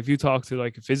like, yeah, if you talk to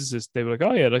like a physicist, they were like,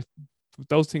 oh yeah, like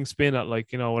those things spin at like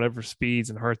whatever speeds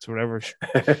and hertz or whatever,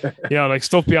 like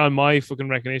stuff beyond my fucking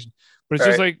recognition. But it's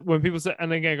just like when people say,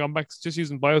 and again, going back to just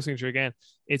using biosignature again,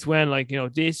 it's when like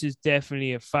this is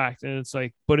definitely a fact, and it's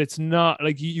like, but it's not.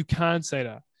 Like you can't say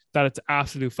that it's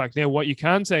absolute fact. Now, what you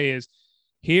can say is,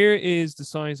 here is the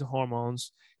science of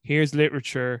hormones, here's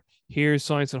literature, here's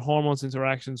science and hormones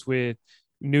interactions with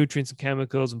nutrients and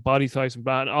chemicals and body types and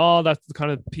blah, and all that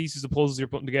kind of pieces of puzzles you're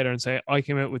putting together, and say, I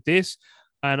came out with this,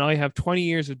 and I have 20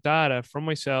 years of data from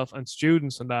myself and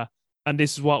students and that, and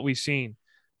this is what we've seen,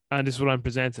 and this is what I'm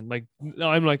presenting. Like,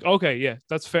 I'm like, okay, yeah,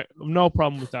 that's fair, no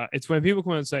problem with that. It's when people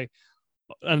come in and say,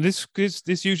 and this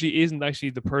usually isn't actually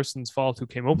the person's fault who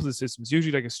came up with the system. It's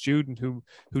usually like a student who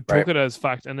took it as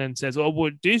fact and then says, oh,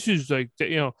 well, this is like,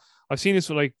 I've seen this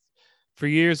for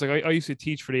years. Like I used to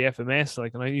teach for the FMS,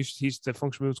 like, and I used to teach the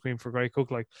functional move screen for Gary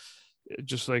Cook, like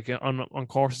just like on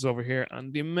courses over here.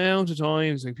 And the amount of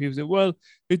times like people say, well,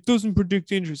 it doesn't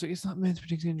predict injury. It's like, it's not meant to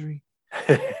predict injury.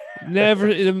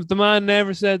 Never, the man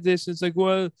never said this. It's like,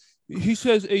 well, he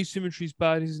says asymmetry is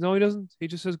bad. He says, no, he doesn't. He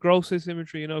just says gross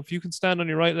asymmetry. If you can stand on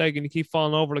your right leg and you keep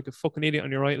falling over like a fucking idiot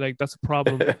on your right leg, that's a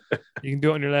problem. You can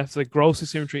do it on your left. Like, gross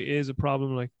asymmetry is a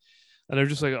problem. Like, and they're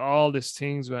just like all these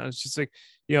things, man. It's just like,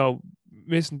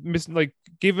 missing, like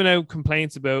giving out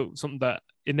complaints about something that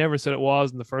it never said it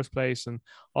was in the first place. And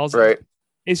also,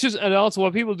 it's just, and also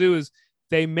what people do is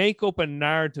they make up a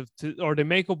narrative or they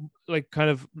make up like kind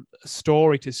of a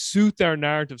story to suit their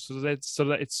narrative, so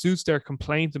that it suits their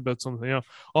complaint about something.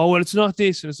 Oh, well, it's not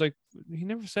this, and it's like, he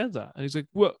never said that, and he's like,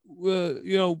 well,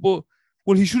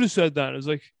 he should have said that.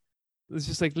 It's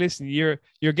just like, listen, you're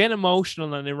getting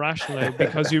emotional and irrational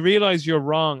because you realize you're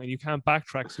wrong and you can't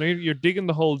backtrack. So you're digging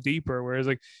the hole deeper. Whereas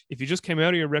like if you just came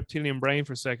out of your reptilian brain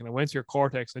for a second and went to your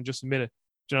cortex and just admit it,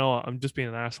 you know what, I'm just being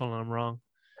an asshole and I'm wrong.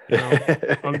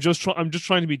 I'm just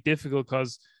trying to be difficult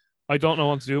because I don't know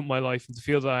what to do with my life, and to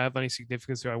feel that I have any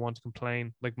significance here, I want to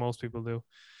complain like most people do.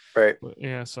 Right. But,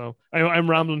 yeah. So I'm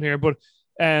rambling here, but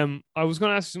I was going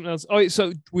to ask something else. Oh,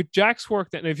 so with Jack's work,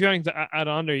 then, if you're anything to add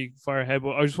on there, you can fire ahead.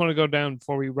 But I just want to go down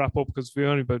before we wrap up because we're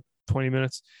only about 20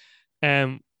 minutes.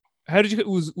 How did you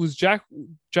was Jack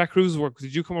Cruise's work?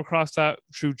 Did you come across that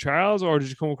through Charles, or did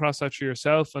you come across that through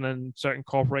yourself and then start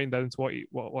incorporating that into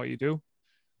what you do?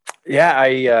 Yeah,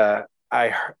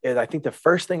 I think the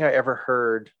first thing I ever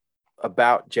heard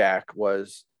about Jack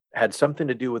had something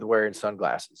to do with wearing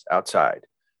sunglasses outside,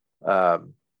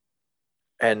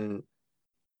 and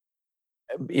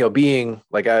being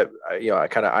like I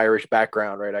kind of Irish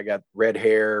background, right? I got red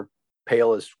hair,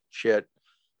 pale as shit,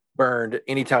 burned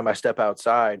anytime I step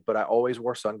outside, but I always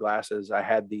wore sunglasses. I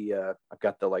had I've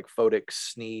got the like photic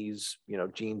sneeze,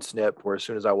 gene snip, where as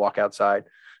soon as I walk outside,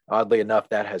 oddly enough,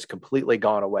 that has completely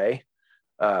gone away.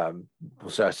 So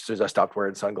as soon as I stopped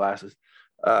wearing sunglasses.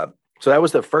 So that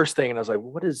was the first thing. And I was like,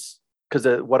 what is,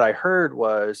 because what I heard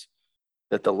was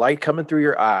that the light coming through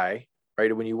your eye,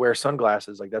 right? When you wear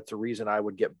sunglasses, like that's the reason I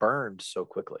would get burned so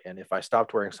quickly. And if I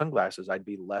stopped wearing sunglasses, I'd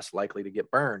be less likely to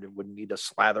get burned and wouldn't need to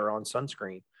slather on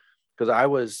sunscreen. Because I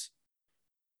was,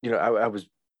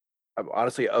 I'm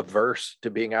honestly averse to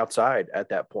being outside at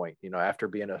that point. After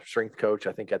being a strength coach,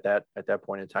 I think at that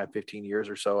point in time, 15 years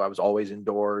or so, I was always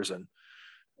indoors, and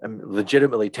I'm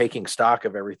legitimately taking stock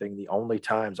of everything. The only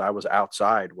times I was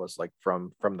outside was like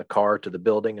from the car to the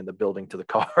building and the building to the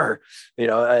car,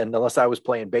 and unless I was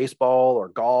playing baseball or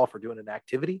golf or doing an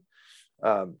activity.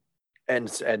 And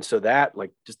so that,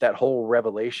 like, just that whole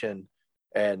revelation,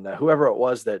 and whoever it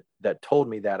was that told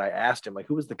me that, I asked him, like,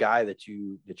 who was the guy that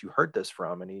you heard this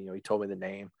from? And he told me the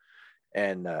name,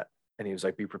 and he was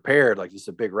like, be prepared. Like, this is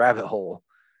a big rabbit hole.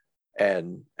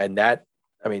 And that,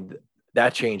 I mean,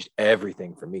 that changed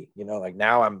everything for me. Like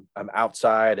now I'm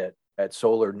outside at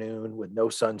solar noon with no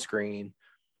sunscreen.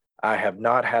 I have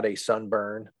not had a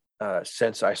sunburn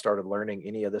since I started learning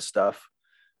any of this stuff.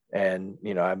 And,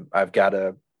 I've got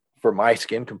for my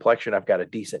skin complexion, I've got a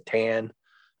decent tan.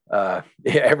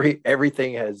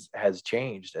 Everything has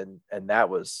changed. And that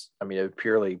was, I mean, it was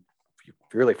purely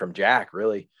from Jack,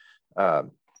 really,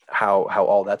 how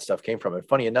all that stuff came from. And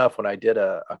funny enough, when I did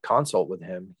a consult with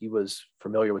him, he was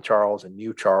familiar with Charles and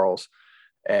knew Charles.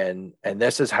 And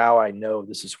this is how I know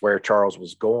this is where Charles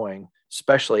was going,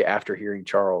 especially after hearing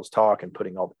Charles talk and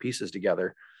putting all the pieces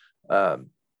together,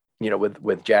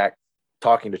 with Jack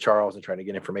talking to Charles and trying to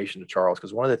get information to Charles.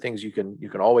 Because one of the things you can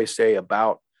always say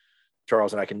about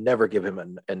Charles, and I can never give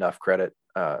him enough credit,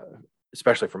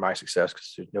 especially for my success,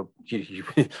 because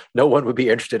no one would be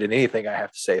interested in anything I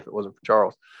have to say if it wasn't for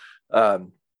Charles,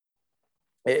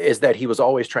 is that he was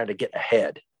always trying to get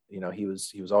ahead. He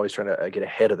was always trying to get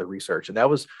ahead of the research. And that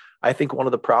was, I think, one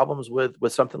of the problems with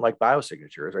something like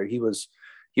biosignatures, right?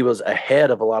 He was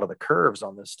ahead of a lot of the curves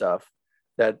on this stuff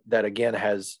that again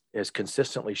has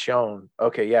consistently shown,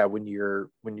 okay, yeah, when you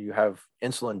have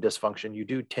insulin dysfunction, you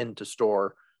do tend to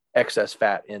store excess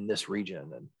fat in this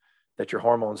region, and that your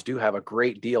hormones do have a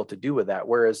great deal to do with that.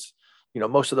 Whereas,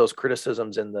 most of those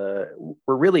criticisms were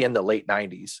really in the late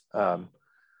 90s,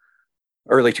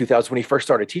 early 2000s, when he first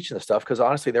started teaching this stuff. Because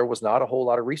honestly, there was not a whole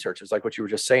lot of research. It's like what you were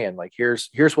just saying, like, here's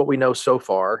what we know so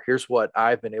far. Here's what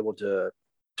I've been able to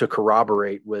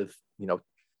corroborate with,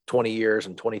 20 years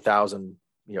and 20,000,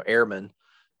 airmen.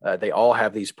 They all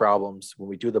have these problems. When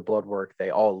we do the blood work, they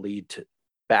all lead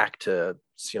back to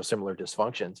similar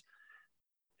dysfunctions.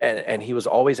 And he was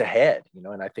always ahead,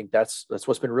 and I think that's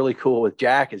what's been really cool with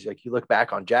Jack, is like, you look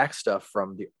back on Jack's stuff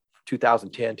from the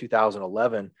 2010,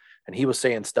 2011, and he was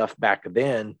saying stuff back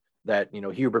then that,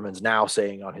 Huberman's now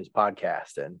saying on his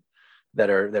podcast, and that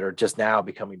are just now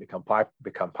become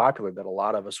popular, that a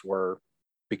lot of us were,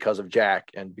 because of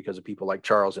Jack and because of people like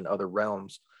Charles in other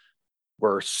realms,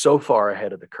 were so far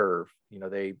ahead of the curve.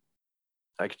 They,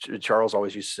 like Charles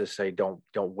always used to say, don't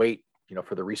wait,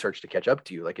 for the research to catch up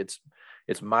to you. Like, it's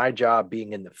my job,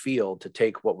 being in the field, to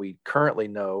take what we currently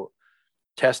know,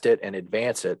 test it and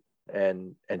advance it,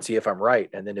 and see if I'm right.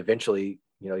 And then eventually,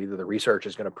 either the research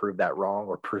is going to prove that wrong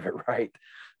or prove it right,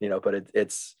 but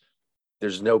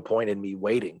there's no point in me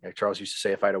waiting. Like Charles used to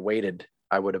say, if I'd have waited,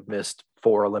 I would have missed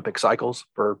 4 Olympic cycles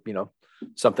for,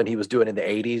 something he was doing in the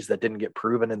 80s that didn't get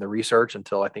proven in the research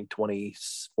until I think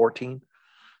 2014,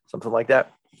 something like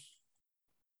that.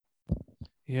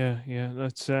 Yeah.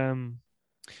 That's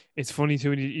it's funny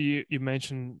too. You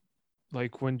mentioned,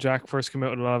 like, when Jack first came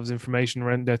out with a lot of his information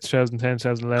around that 2010,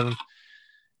 2011.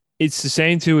 It's the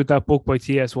same too with that book by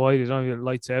T.S. White. It only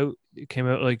Lights Out. It came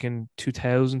out like in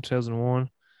 2000, 2001.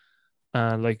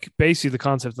 And like, basically the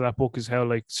concept of that book is how,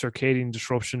 like, circadian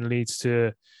disruption leads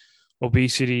to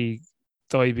obesity,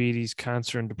 diabetes,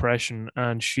 cancer, and depression.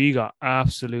 And she got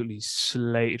absolutely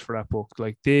slated for that book.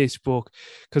 Like, this book,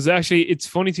 because actually it's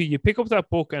funny too, you pick up that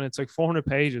book and it's like 400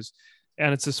 pages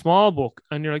and it's a small book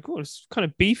and you're like, oh, it's kind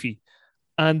of beefy.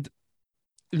 And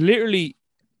literally,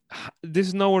 this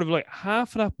is no word of, like,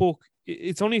 half of that book,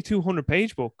 it's only a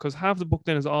 200-page book, because half the book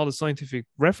then is all the scientific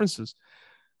references.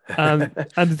 And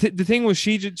the thing was,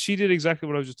 she did exactly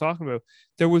what I was just talking about.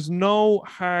 There was no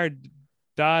hard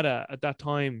data at that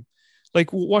time.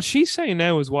 Like, what she's saying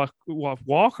now is what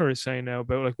Walker is saying now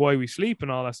about, like, why we sleep and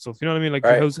all that stuff. You know what I mean? Like,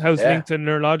 right. how's linked to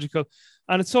neurological.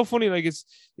 And it's so funny. Like, it's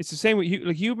the same with you.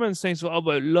 Like, Huberman's saying so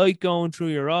about light going through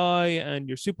your eye and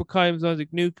your suprachiasmatic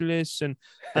nucleus and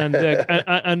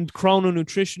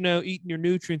chrononutrition now, eating your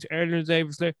nutrients earlier in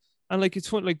the day. And like, it's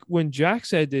fun. Like, when Jack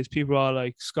said this, people are all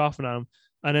like scoffing at him.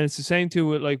 And then it's the same too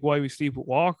with like Why We Sleep with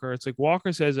Walker. It's like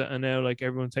Walker says it, and now like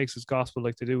everyone takes his gospel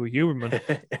like they do with Huberman.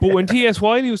 But when T.S.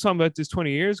 Wiley was talking about this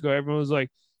 20 years ago, everyone was like,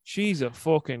 she's a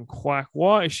fucking quack.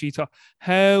 What is she talking?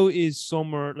 How is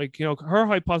Summer, like, you know, her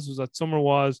hypothesis was that Summer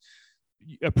was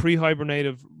a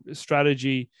pre-hibernative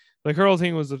strategy. Like her whole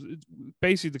thing was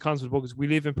basically the concept of the book is we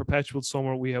live in perpetual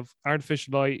summer. We have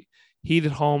artificial light,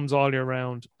 heated homes all year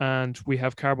round, and we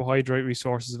have carbohydrate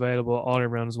resources available all year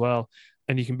round as well.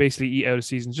 And you can basically eat out of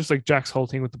season, just like Jack's whole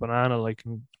thing with the banana, like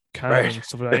and can Right. and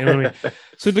stuff like that. You know what I mean?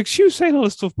 So like she was saying all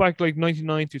this stuff back like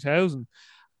 99, 2000.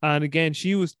 And again,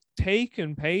 she was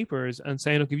taking papers and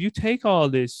saying, look, if you take all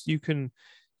this, you can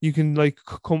like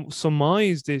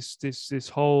surmise this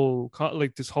whole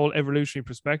like this whole evolutionary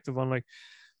perspective on like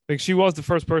she was the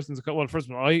first person to well, the first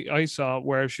one I saw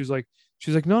where she was like,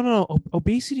 no,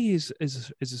 obesity is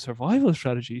a survival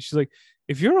strategy. She's like,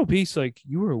 if you're obese, like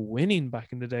you were winning back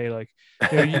in the day. Like,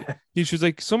 you know, she was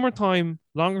like, summertime,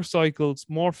 longer cycles,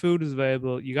 more food is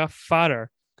available. You got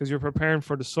fatter because you're preparing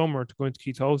for the summer to go into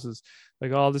ketosis.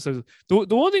 Like all this. The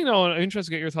one thing though, I'm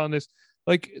interested to get your thought on this.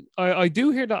 Like, I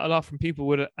do hear that a lot from people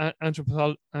with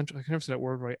anthropology. I can never say that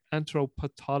word right.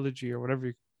 Anthropathology or whatever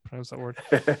you pronounce that word.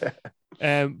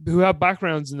 Who have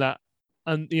backgrounds in that,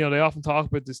 and you know they often talk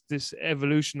about this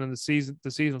evolution and the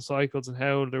seasonal cycles and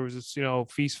how there was this, you know,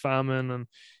 feast famine and,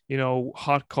 you know,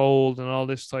 hot cold and all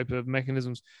this type of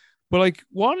mechanisms. But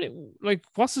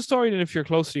what's the story then if you're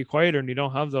close to the equator and you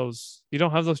don't have those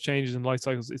changes in light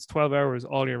cycles? It's 12 hours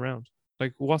all year round.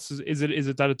 Like, is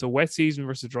it that it's a wet season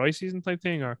versus dry season type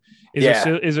thing, or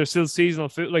is there still seasonal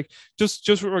food? Like just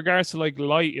with regards to like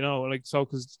light, you know, like, so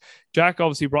because Jack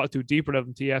obviously brought it to a deeper level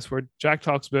than TS, where Jack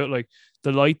talks about like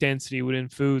the light density within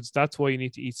foods. That's why you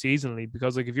need to eat seasonally,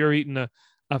 because like if you're eating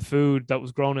a food that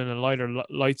was grown in a lighter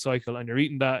light cycle and you're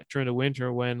eating that during the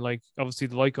winter when like obviously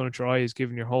the light going to your eye is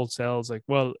giving your whole cells like,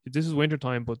 well, this is winter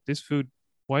time, but this food,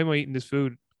 why am I eating this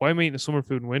food? Why am I eating the summer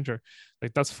food in winter?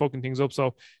 Like that's fucking things up.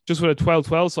 So just with a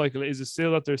 12-12 cycle, is it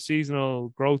still that there's seasonal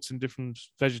growths in different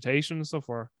vegetation and stuff,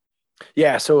 or?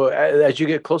 Yeah. So as you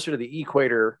get closer to the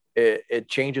equator, it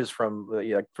changes from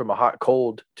a hot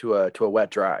cold to a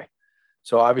wet dry.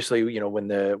 So obviously, you know, when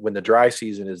the dry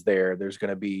season is there, there's going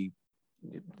to be,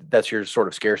 that's your sort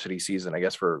of scarcity season, I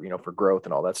guess, for, you know, for growth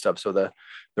and all that stuff. So the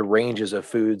ranges of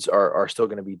foods are still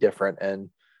going to be different,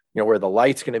 and you know, where the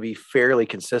light's going to be fairly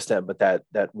consistent, but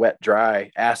that wet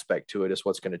dry aspect to it is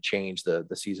what's going to change the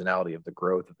seasonality of the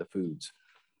growth of the foods.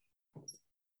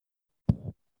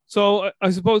 So I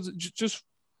suppose just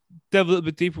delve a little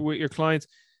bit deeper with your clients.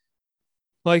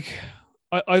 Like,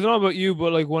 I don't know about you,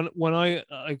 but like when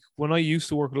I used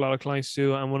to work with a lot of clients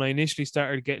too, and when I initially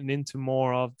started getting into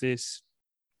more of this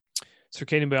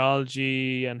circadian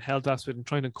biology and health aspect and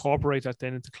trying to incorporate that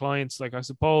then into clients, like I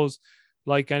suppose,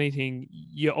 like anything,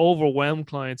 you overwhelm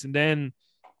clients. And then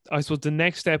I suppose the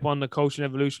next step on the coaching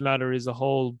evolution ladder is a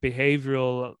whole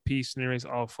behavioral piece. And it's,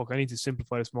 oh, fuck, I need to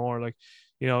simplify this more. Like,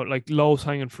 you know, like lowest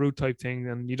hanging fruit type thing.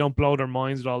 And you don't blow their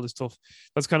minds with all this stuff.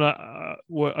 That's kind of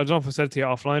what I don't know if I said to you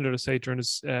offline or to say during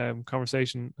this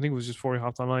conversation. I think it was just before we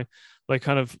hopped online. Like,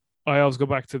 kind of, I always go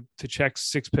back to check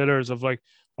 6 pillars of like,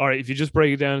 all right, if you just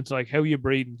break it down into like how you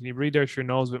breathe, can you breathe out your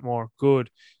nose a bit more? Good.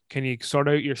 Can you sort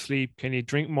out your sleep? Can you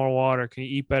drink more water? Can you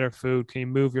eat better food? Can you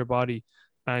move your body?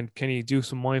 And can you do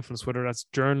some mindfulness, whether that's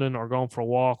journaling or going for a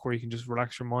walk where you can just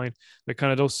relax your mind? Like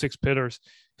kind of those 6 pillars.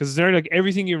 Because it's nearly like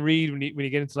everything you read when you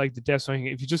get into like the depths,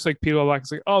 if you just like peel it back,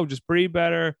 it's like, oh, just breathe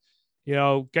better, you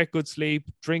know, get good sleep,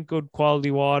 drink good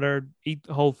quality water, eat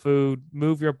whole food,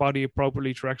 move your body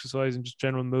appropriately through exercise and just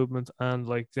general movement, and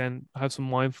like then have some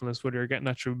mindfulness, whether you're getting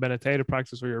that through meditative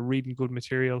practice or you're reading good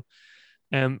material.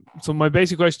 So my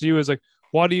basic question to you is like,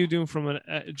 what are you doing from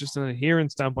just an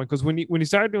adherence standpoint? Because when you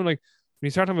start doing like, when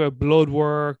you start talking about blood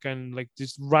work and like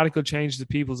just radical changes to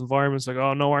people's environments, like,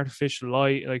 oh, no artificial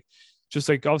light, like just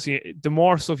like obviously the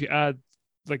more stuff you add,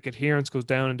 like adherence goes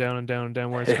down and down and down and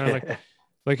down, where it's kind of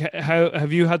like how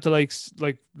have you had to like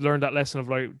learn that lesson of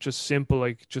like just simple,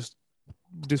 like just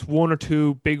this 1 or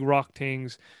 2 big rock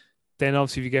things, then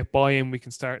obviously if you get buy-in, we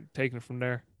can start taking it from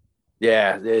there.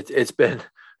 Yeah, it's been,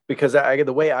 because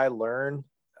the way I learn,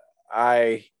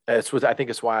 I think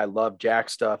it's why I love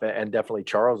Jack's stuff and definitely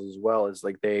Charles as well, is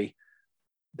like they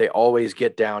always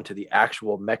get down to the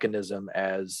actual mechanism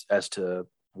as to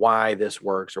why this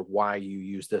works, or why you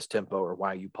use this tempo, or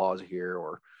why you pause here,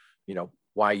 or, you know,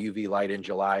 why UV light in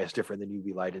July is different than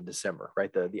UV light in December,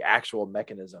 right? The actual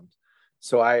mechanisms.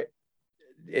 So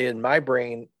in my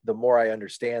brain, the more I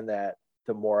understand that,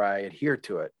 the more I adhere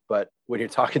to it. But when you're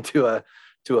talking to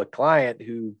a client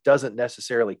who doesn't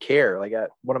necessarily care, like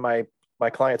one of my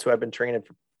clients who I've been training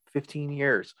for 15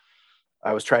 years,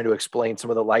 I was trying to explain some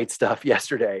of the light stuff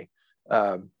yesterday.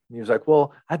 He was like,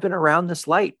 well, I've been around this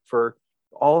light for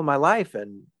all of my life,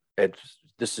 and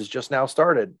this has just now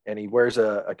started. And he wears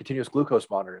a continuous glucose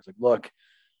monitor. It's like, look,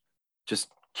 just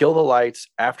kill the lights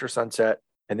after sunset,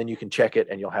 and then you can check it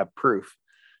and you'll have proof.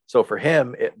 So for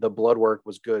him, the blood work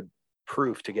was good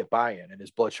proof to get buy-in, and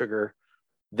his blood sugar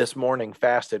this morning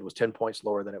fasted was 10 points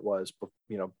lower than it was,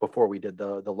 before we did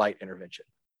the light intervention.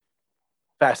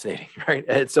 Fascinating, right?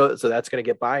 And so that's going to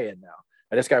get buy-in now.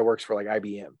 And this guy works for like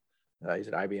IBM. He's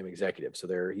an IBM executive. So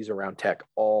he's around tech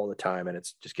all the time, and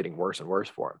it's just getting worse and worse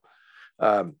for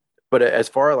him. But as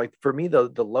far like for me,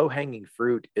 the low hanging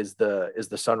fruit is the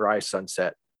sunrise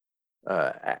sunset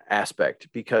aspect,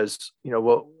 because,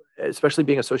 especially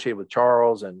being associated with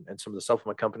Charles and some of the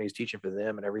supplement companies, teaching for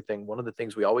them and everything. One of the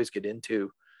things we always get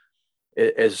into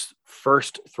is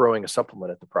first throwing a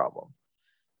supplement at the problem.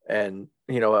 And,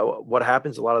 what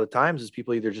happens a lot of the times is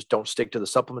people either just don't stick to the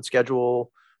supplement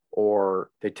schedule, or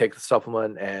they take the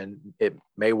supplement and it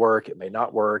may work, it may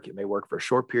not work, it may work for a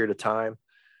short period of time.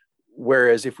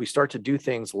 Whereas if we start to do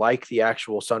things like the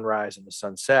actual sunrise and the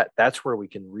sunset, that's where we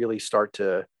can really start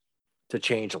to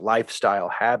change lifestyle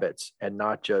habits, and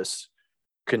not just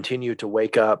continue to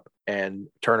wake up and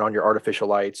turn on your artificial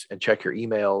lights and check your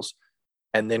emails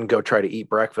and then go try to eat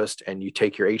breakfast and you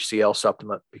take your HCL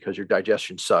supplement because your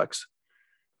digestion sucks.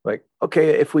 Like,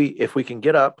 okay, if we can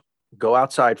get up, go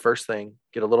outside first thing,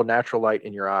 get a little natural light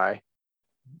in your eye,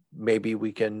 maybe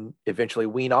we can eventually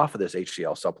wean off of this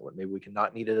HCL supplement. Maybe we can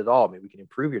not need it at all. Maybe we can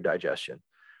improve your digestion.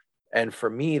 And for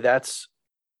me, that's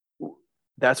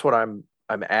what I'm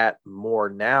at more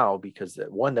now, because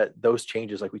those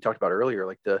changes, like we talked about earlier,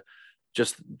 like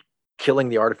just killing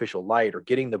the artificial light or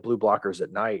getting the blue blockers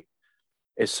at night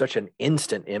is such an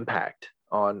instant impact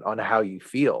on how you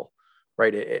feel,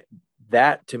 right?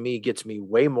 That to me gets me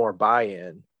way more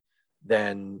buy-in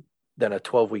than a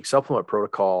 12-week supplement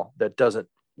protocol that doesn't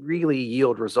really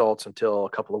yield results until a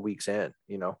couple of weeks in.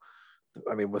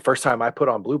 I mean, the first time I put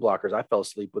on blue blockers, I fell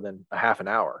asleep within a half an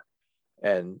hour,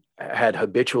 and had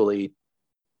habitually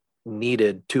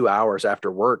needed 2 hours after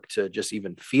work to just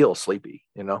even feel sleepy,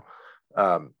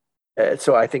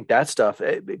 so I think that stuff,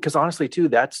 because honestly too,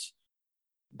 that's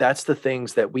the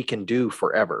things that we can do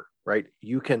forever, right?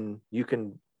 You can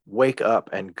wake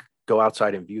up and go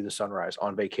outside and view the sunrise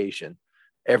on vacation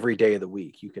every day of the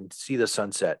week. You can see the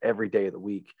sunset every day of the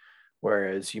week,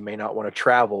 whereas you may not want to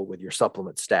travel with your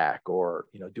supplement stack or,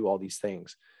 do all these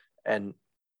things. And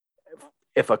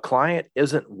if a client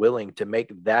isn't willing to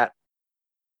make that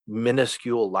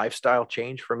minuscule lifestyle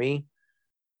change for me,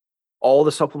 all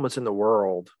the supplements in the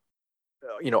world,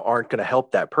 aren't going to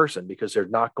help that person, because they're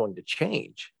not going to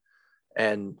change.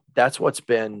 And that's what's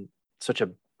been such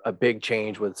a big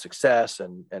change with success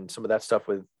and some of that stuff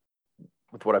with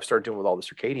what I've started doing with all the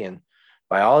circadian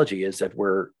biology, is that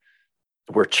we're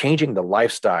changing the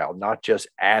lifestyle, not just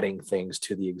adding things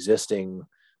to the existing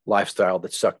lifestyle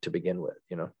that sucked to begin with,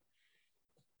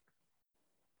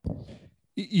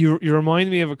 You remind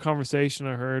me of a conversation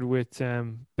I heard with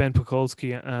Ben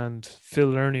Pakulski and Phil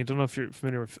Lerney. I don't know if you're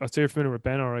familiar with, I'd say you're familiar with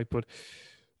Ben, all right, but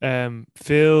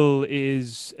Phil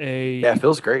is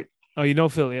Phil's great. Oh, you know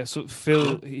Phil, yeah. So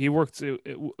Phil, he worked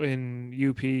in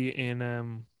UP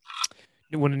in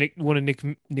one of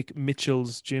Nick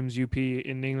Mitchell's gyms, UP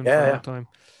in England for a long time.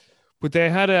 But they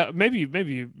had maybe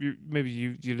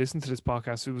you listened to this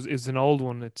podcast. It's an old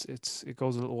one. It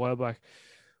goes a little while back.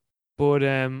 But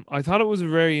I thought it was a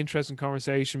very interesting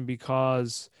conversation,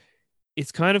 because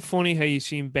it's kind of funny how you've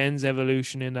seen Ben's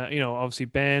evolution in that, obviously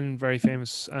Ben, very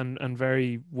famous and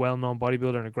very well-known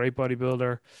bodybuilder and a great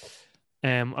bodybuilder.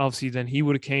 Obviously then he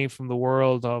would have came from the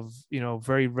world of,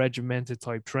 very regimented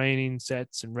type training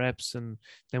sets and reps. And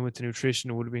then with the nutrition,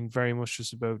 it would have been very much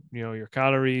just about, your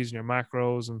calories and your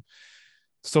macros and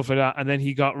stuff like that. And then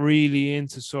he got really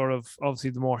into sort of obviously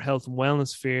the more health and wellness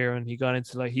sphere, and he got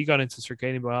into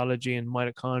circadian biology and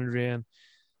mitochondria,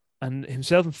 and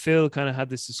himself and Phil kind of had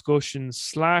this discussion /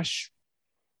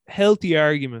 healthy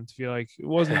argument, if you like. It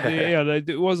wasn't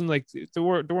it wasn't like there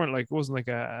weren't like, it wasn't like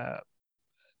there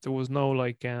was no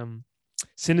like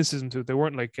cynicism to it. They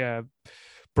weren't like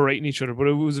berating each other, but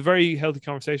it was a very healthy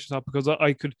conversation, because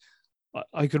I could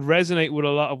resonate with a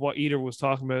lot of what Eder was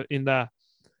talking about, in that,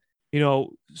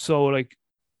 so like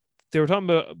they were talking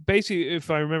about, basically, if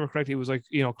I remember correctly, it was like,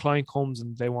 client comes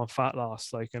and they want fat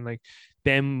loss, like, and like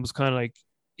Ben was kind of like,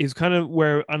 is kind of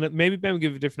where, and maybe Ben would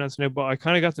give a different answer now, but I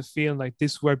kind of got the feeling like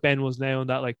this is where Ben was now, and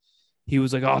that like he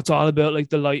was like, oh, it's all about like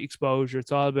the light exposure,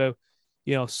 it's all about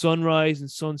sunrise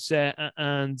and sunset,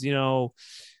 and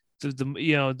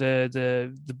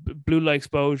the blue light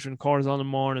exposure and cortisol in the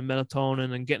morning,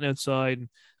 melatonin, and getting outside.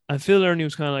 And Phil Ernie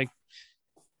was kind of like,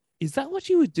 is that what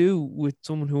you would do with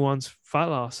someone who wants fat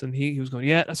loss? And he was going,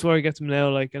 yeah, that's where I get them now.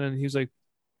 Like, and then he was like,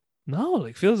 no,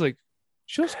 like feels like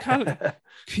just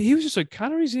he was just like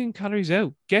calories in, calories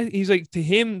out. He's like, to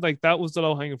him, like that was the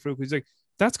low hanging fruit. He's like,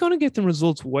 that's gonna get them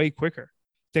results way quicker.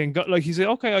 Then like he's like,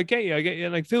 okay, I get you.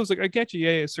 And like Phil's like, I get you,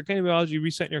 yeah. Circadian biology,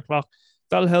 resetting your clock,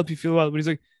 that'll help you feel well. But he's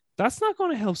like, that's not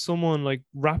gonna help someone like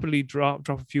rapidly drop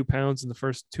a few pounds in the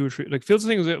first 2 or 3. Like Phil's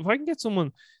thing is, if I can get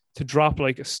someone to drop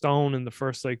like a stone in the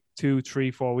first like 2,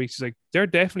 3, 4 weeks, he's like, they're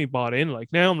definitely bought in. Like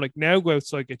now I'm like, now go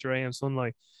outside, get your AM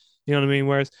sunlight. You know what I mean?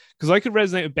 Whereas, because I could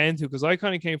resonate with Ben too, because I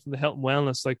kind of came from the health and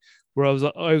wellness, like where I was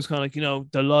kind of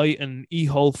like, the light and eat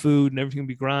whole food and everything would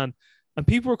be grand. And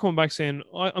people were coming back saying,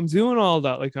 I'm doing all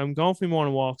that. Like I'm going for my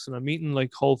morning walks and I'm eating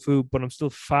like whole food, but I'm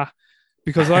still fat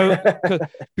because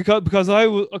because I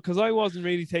wasn't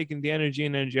really taking the energy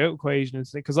and energy out equation, and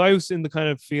because I was in the kind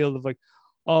of field of like,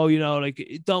 oh, like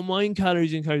don't mind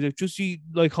calories in, calories out, just eat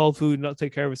like whole food and not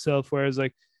take care of itself. Whereas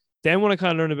like then when I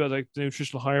kind of learned about like the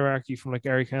nutritional hierarchy from like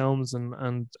Eric Helms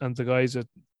and the guys at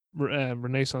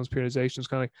Renaissance Periodization, it's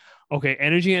kind of like, okay,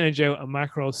 energy out and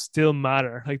macros still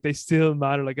matter. Like they still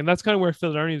matter. Like, and that's kind of where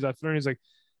Phil Ernie is at. Phil Ernie's like,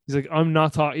 he's like, I'm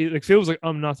not talking. Like Phil was like,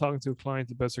 I'm not talking to a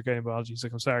client about circadian biology. He's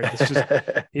like, I'm sorry. It's just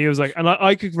he was like, and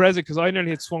I could resonate because I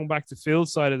nearly had swung back to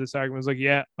Phil's side of this argument. I was like,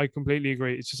 yeah, I completely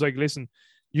agree. It's just like, listen,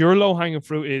 your low hanging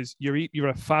fruit is you're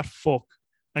a fat fuck.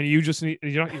 And you just need,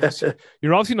 you're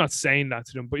obviously not saying that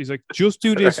to them, but he's like, just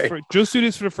do this for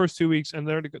the first 2 weeks, and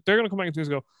they're gonna come back and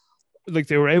go, like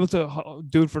they were able to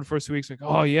do it for the first 2 weeks, like,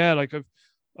 oh yeah,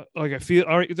 I feel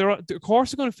all right. Of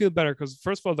course they're gonna feel better because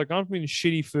first of all they're gone from eating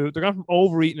shitty food, they're gone from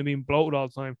overeating and being bloated all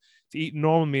the time to eating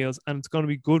normal meals, and it's gonna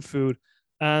be good food,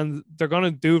 and they're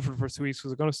gonna do it for the first 2 weeks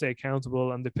because they're gonna stay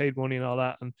accountable and they paid money and all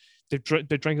that, and they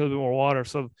drank a little bit more water.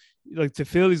 So like to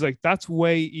Phil, he's like, that's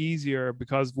way easier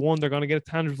because one, they're going to get it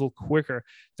tangible quicker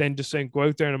than just saying go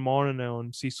out there in the morning now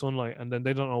and see sunlight, and then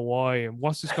they don't know why and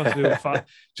what's this got to do with fat.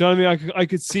 Do you know what I mean? I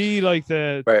could see like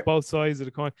the both sides of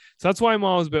the coin. So that's why I'm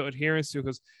always about adherence to,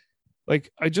 because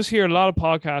like I just hear a lot of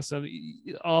podcasts and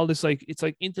all this, like it's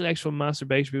like intellectual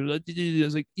masturbation. People like,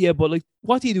 it's like, yeah, but like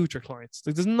what do you do with your clients?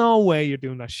 Like there's no way you're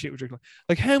doing that shit with your clients.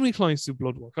 Like how many clients do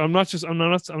blood work? I'm not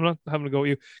having to go at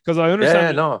you because I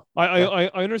understand. Yeah, no. I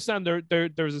understand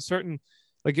there's a certain,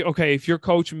 like, okay, if you're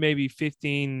coaching maybe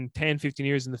 10, 15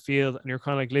 years in the field and you're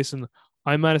kind of like, listen,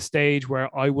 I'm at a stage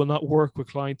where I will not work with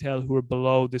clientele who are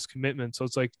below this commitment. So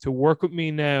it's like, to work with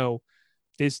me now,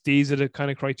 these are the kind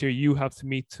of criteria you have to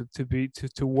meet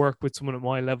to work with someone at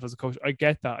my level as a coach. I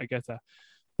get that.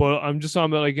 But I'm just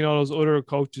talking about like, those other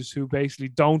coaches who basically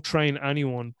don't train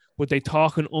anyone, but they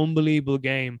talk an unbelievable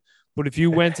game. But if you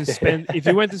went to spend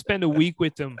a week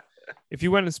with them, if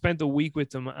you went and spent a week with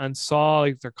them and saw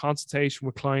like their consultation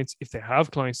with clients, if they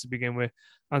have clients to begin with,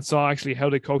 and saw actually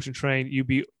how they coach and train, you'd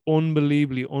be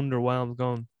unbelievably underwhelmed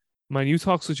going, man, you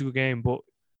talk such a good game, but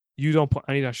you don't put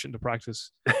any of that shit into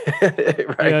practice.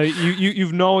 Right. Yeah,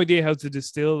 you've no idea how to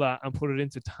distill that and put it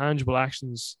into tangible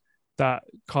actions that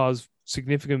cause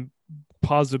significant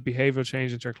positive behavioral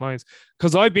change into your clients.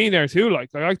 Because I've been there too.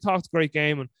 Like I talked a great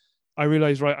game and I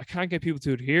realized, right, I can't get people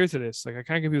to adhere to this. Like I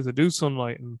can't get people to do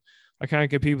sunlight and I can't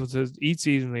get people to eat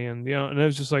seasonally. And, and it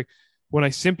was just like, when I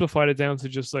simplified it down to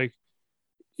just like,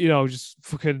 just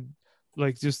fucking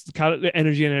like just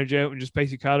energy out and just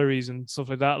basic calories and stuff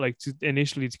like that, like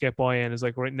initially to get buy-in is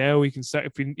like, right now we can set,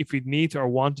 if we need to or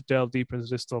want to delve deeper into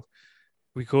this stuff,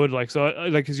 we could, like, so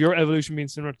like, is your evolution being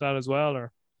similar to that as well?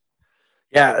 Or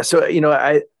yeah, so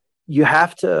you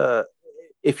have to,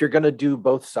 if you're going to do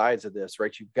both sides of this,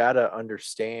 right, you've got to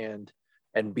understand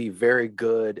and be very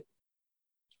good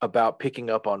about picking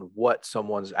up on what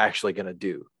someone's actually going to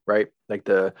do, right? Like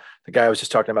the guy I was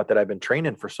just talking about that I've been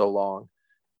training for so long,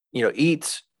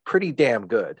 eats pretty damn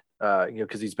good,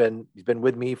 because he's been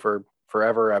with me for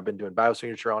forever. I've been doing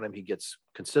biosignature on him. He gets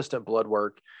consistent blood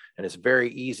work, and it's very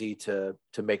easy to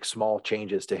make small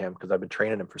changes to him because I've been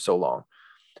training him for so long.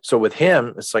 So with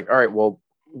him, it's like, all right, well,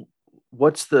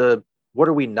 what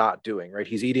are we not doing, right?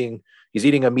 He's eating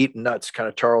a meat and nuts kind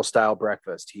of Charles style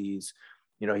breakfast. He's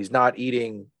not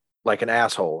eating like an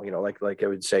asshole, like I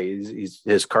would say,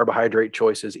 his carbohydrate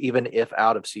choices, even if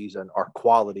out of season, are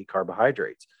quality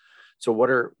carbohydrates. So what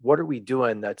are we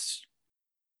doing that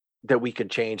we can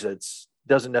change that's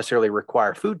doesn't necessarily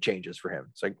require food changes for him?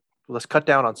 It's like, let's cut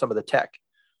down on some of the tech,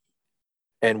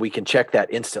 and we can check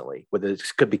that instantly with it,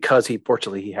 because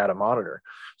fortunately he had a monitor.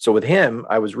 So with him,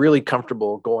 I was really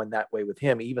comfortable going that way with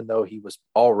him, even though he was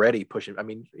already pushing. I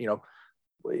mean,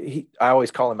 I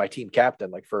always call him my team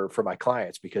captain, like for my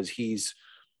clients, because he's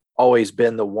always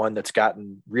been the one that's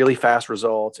gotten really fast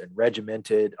results and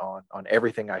regimented on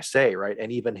everything I say. Right.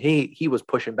 And even he was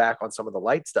pushing back on some of the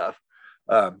light stuff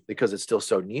because it's still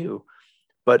so new.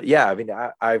 But yeah, I mean,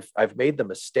 I've made the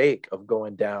mistake of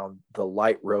going down the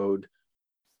light road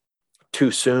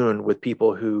too soon with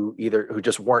people who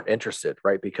just weren't interested,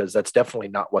 right? Because that's definitely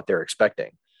not what they're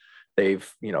expecting. They've,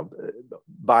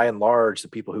 by and large, the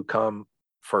people who come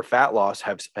for fat loss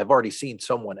have already seen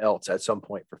someone else at some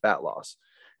point for fat loss.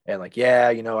 And like,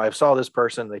 yeah, I saw this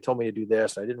person, they told me to do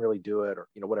this, and I didn't really do it, or,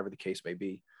 whatever the case may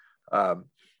be.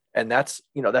 And that's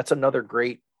another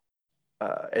great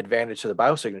advantage to the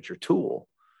biosignature tool.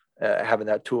 Having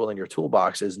that tool in your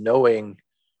toolbox is knowing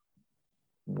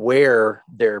where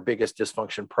their biggest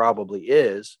dysfunction probably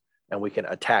is, and we can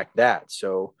attack that.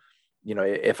 So,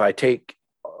 if I take,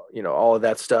 all of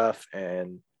that stuff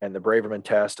and the Braverman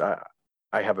test, I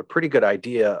have a pretty good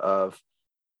idea of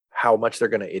how much they're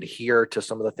going to adhere to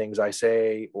some of the things I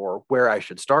say, or where I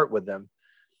should start with them.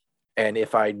 And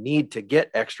if I need to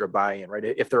get extra buy-in, right?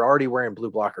 If they're already wearing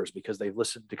blue blockers because they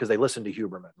listen to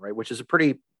Huberman, right? Which is a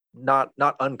pretty not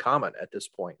uncommon at this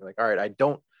point. Like, all right, I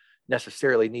don't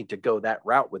necessarily need to go that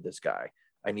route with this guy.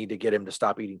 I need to get him to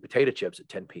stop eating potato chips at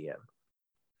 10 p.m.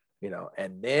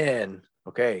 And then,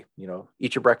 okay,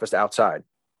 eat your breakfast outside.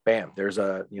 Bam. He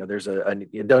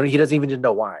doesn't even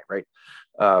know why. Right.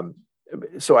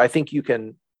 So I think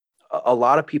a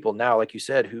lot of people now, like you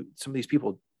said, some of these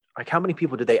people, like how many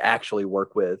people do they actually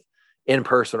work with in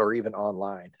person or even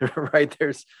online? Right.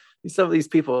 There's some of these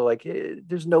people like,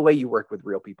 there's no way you work with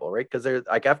real people, right? Because they're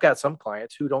like, I've got some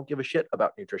clients who don't give a shit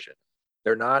about nutrition.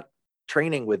 They're not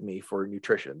training with me for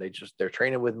nutrition. They're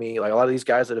training with me. Like a lot of these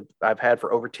guys that I've had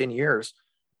for over 10 years,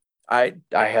 I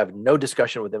have no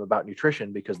discussion with them about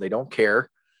nutrition because they don't care.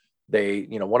 They,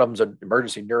 one of them's an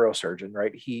emergency neurosurgeon,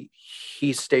 right?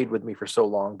 He stayed with me for so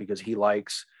long because he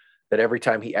likes that every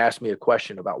time he asks me a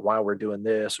question about why we're doing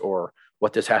this or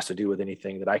what this has to do with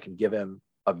anything, that I can give him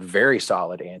a very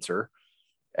solid answer.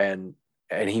 And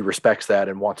he respects that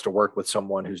and wants to work with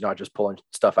someone who's not just pulling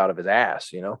stuff out of his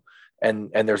ass, and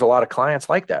there's a lot of clients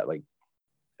like that. Like,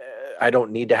 I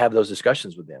don't need to have those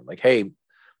discussions with them. Like, hey,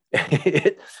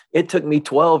 it took me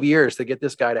 12 years to get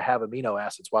this guy to have amino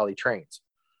acids while he trains.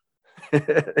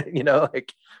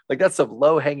 Like that's some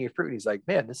low hanging fruit. He's like,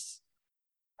 man,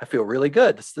 I feel really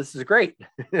good. This is great.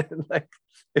 Like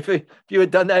if you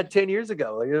had done that 10 years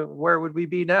ago, like, where would we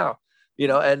be now?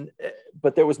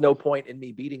 But there was no point in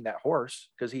me beating that horse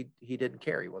because he didn't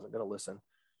care. He wasn't going to listen.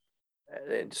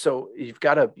 And so you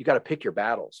got to pick your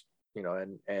battles,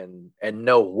 and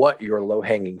know what your low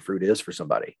hanging fruit is for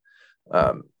somebody.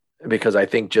 Because I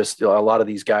think just a lot of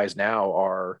these guys now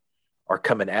are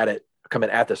coming at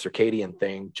the circadian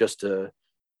thing just to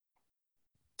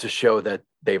show that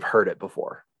they've heard it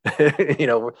before,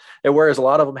 and whereas a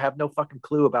lot of them have no fucking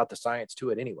clue about the science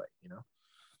to it anyway,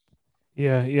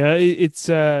 Yeah. It's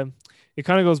it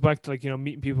kind of goes back to, like,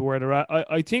 meeting people where they're at.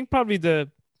 I think probably the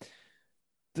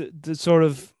sort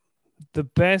of the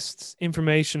best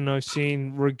information I've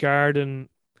seen regarding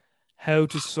how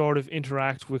to sort of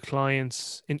interact with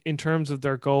clients in terms of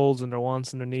their goals and their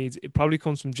wants and their needs, it probably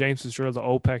comes from James Fitzgerald at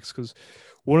OPEX, because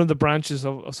one of the branches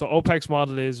of OPEX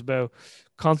model is about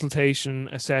consultation,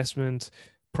 assessment,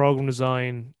 program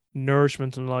design,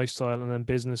 nourishment and lifestyle, and then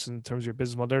business in terms of your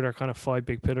business model. They're kind of 5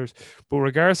 big pillars. But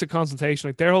regards to consultation,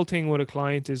 like their whole thing with a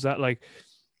client is that, like,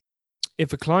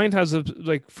 if a client has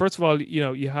first of all,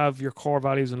 you have your core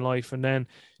values in life, and then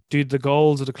do the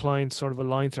goals of the client sort of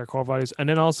align to their core values? And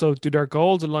then also, do their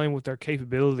goals align with their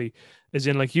capability? As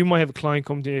in, like, you might have a client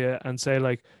come to you and say,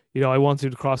 like, I want to do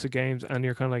the CrossFit Games, and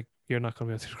you're kind of like, you're not going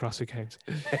to be able to do the CrossFit Games.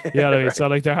 Right. So,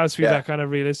 like, there has to be that kind of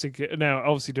realistic. Now,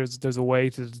 obviously, there's a way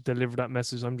to deliver that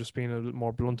message. I'm just being a little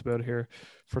more blunt about it here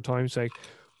for time's sake.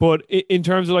 But in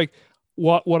terms of, like,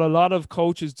 what a lot of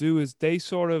coaches do is they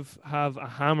sort of have a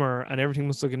hammer and everything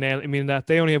must look a nail. I mean, that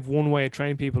they only have one way of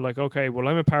training people. Like, okay, well,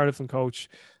 I'm a powerlifting coach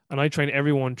and I train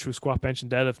everyone through squat, bench,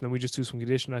 and deadlift, and then we just do some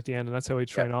conditioning at the end. And that's how I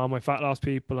train all my fat loss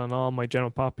people and all my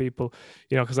general pop people,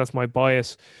 because that's my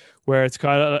bias. Where it's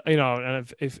kind of,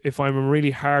 and if I'm a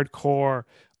really hardcore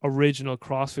original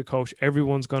CrossFit coach,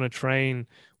 everyone's going to train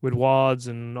with WODs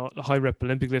and high rep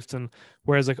Olympic lifting.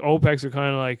 Whereas, like, OPEX are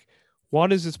kind of like,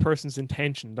 what is this person's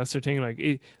intention? That's their thing.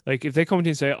 Like if they come to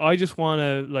you and say, I just want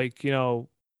to, like,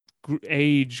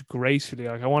 age gracefully,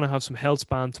 like I want to have some health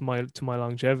span to my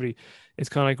longevity, it's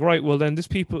kind of like, right, well then this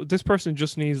person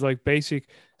just needs like basic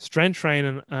strength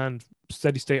training and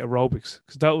steady state aerobics,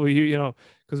 because that will,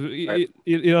 because Right.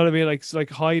 you know what I mean? Like, it's like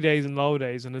high days and low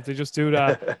days, and if they just do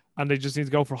that and they just need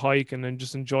to go for a hike and then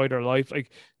just enjoy their life,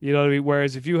 like, you know what I mean?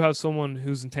 Whereas if you have someone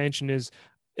whose intention is,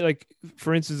 like,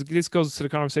 for instance, this goes to the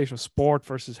conversation of sport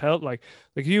versus health. Like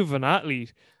you have an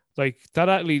athlete, like that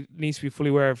athlete needs to be fully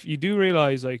aware of. You do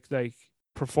realize like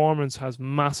performance has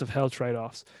massive health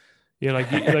trade-offs. You know,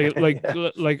 Yeah.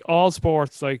 like all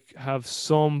sports like have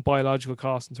some biological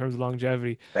cost in terms of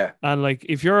longevity. Yeah. And like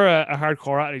if you're a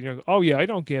hardcore athlete, you're like, oh yeah, I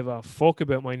don't give a fuck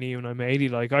about my knee when I'm 80.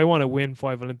 Like I want to win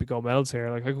 5 Olympic gold medals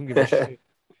here. Like I couldn't give a shit.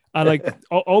 And like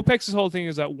OPEX's whole thing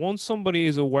is that once somebody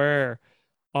is aware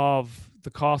of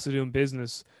the cost of doing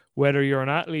business, whether you're an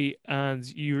athlete and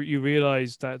you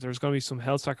realize that there's going to be some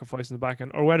health sacrifice in the back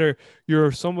end, or whether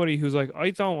you're somebody who's like, I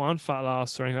don't want fat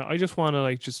loss or anything, I just want to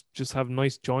like just have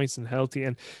nice joints and healthy.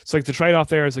 And it's like the trade-off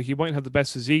there is like you might have the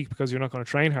best physique because you're not going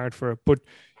to train hard for it, but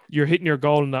you're hitting your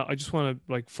goal in that I just want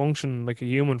to like function like a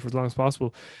human for as long as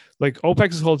possible. Like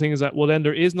OPEX's whole thing is that, well, then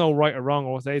there is no right or wrong,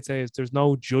 or what they'd say is there's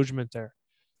no judgment there.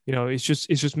 You know, it's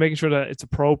just making sure that it's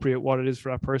appropriate what it is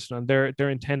for that person and their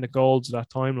intended goals at that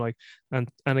time, like, and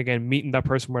again meeting that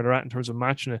person where they're at in terms of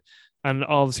matching it, and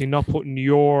obviously not putting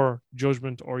your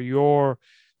judgment or your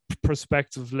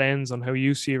perspective lens on how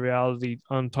you see reality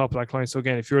on top of that client. So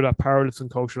again, if you're that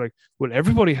powerlifting coach, you're like, well,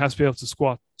 everybody has to be able to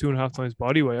squat 2.5 times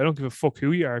body weight. I don't give a fuck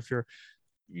who you are, if you're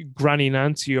Granny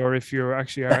Nancy or if you're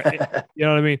actually are, you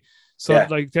know what I mean? So Yeah.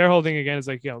 like their whole thing again is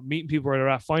like, you know, meeting people where they're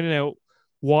at, finding out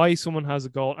why someone has a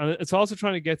goal, and it's also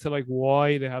trying to get to like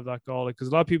why they have that goal. Like, because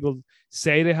a lot of people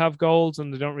say they have goals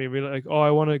and they don't really realize, like, oh, I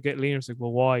want to get leaner. It's like,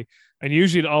 well, why? And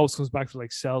usually it always comes back to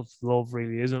like self love,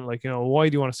 really, isn't it? Like, you know, why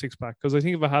do you want a six pack? Because I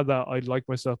think if I had that, I'd like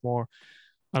myself more.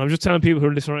 And I'm just telling people who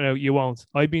are listening right now, you won't.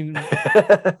 I've been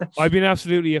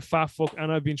absolutely a fat fuck,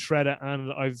 and I've been shredded,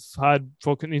 and I've had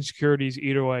fucking insecurities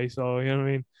either way. So you know what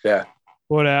I mean. Yeah.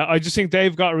 But I just think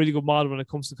they've got a really good model when it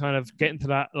comes to kind of getting to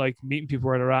that, like meeting people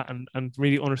where they're at, and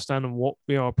really understanding what,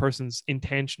 you know, a person's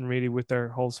intention really with their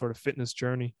whole sort of fitness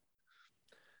journey.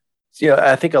 So,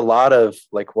 yeah, I think a lot of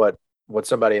like what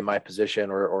somebody in my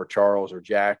position or Charles or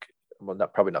Jack, well,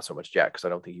 probably not so much Jack, because I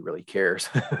don't think he really cares,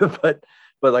 but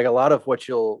like a lot of what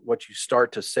you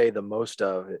start to say the most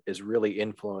of is really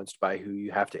influenced by who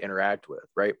you have to interact with,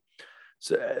 right?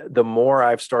 So the more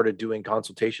I've started doing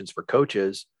consultations for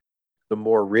coaches, the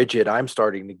more rigid I'm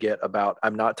starting to get about,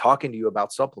 I'm not talking to you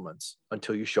about supplements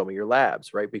until you show me your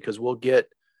labs, right? Because we'll get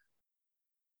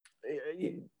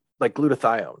like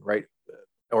glutathione, right?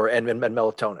 And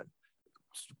melatonin.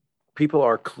 People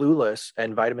are clueless,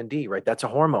 and vitamin D, right? That's a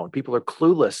hormone. People are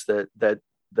clueless that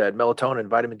melatonin and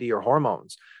vitamin D are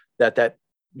hormones, that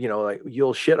you know, like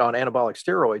you'll shit on anabolic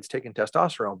steroids taking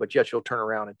testosterone, but yet you'll turn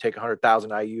around and take 100,000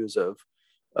 IUs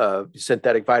of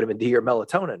synthetic vitamin D or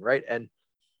melatonin, right?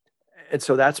 And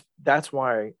so that's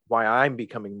why I'm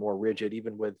becoming more rigid,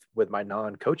 even with my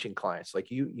non-coaching clients.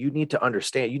 Like you need to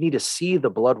understand, you need to see the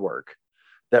blood work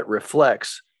that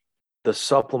reflects the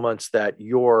supplements that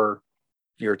you're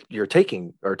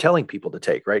taking or telling people to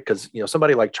take, right? Because, you know,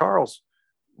 somebody like Charles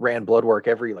ran blood work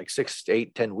every like 6 to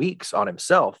 8, 10 weeks on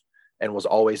himself and was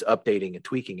always updating and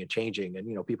tweaking and changing. And,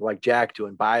 you know, people like Jack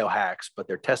doing biohacks, but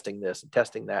they're testing this and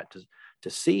testing that to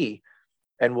see.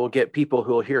 And we'll get people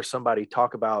who will hear somebody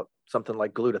talk about something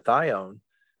like glutathione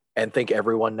and think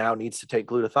everyone now needs to take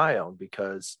glutathione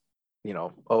because, you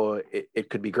know, oh, it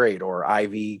could be great, or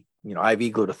IV, you know, IV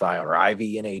glutathione or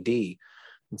IV NAD.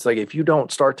 It's like, if you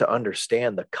don't start to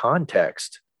understand the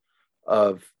context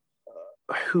of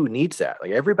who needs that,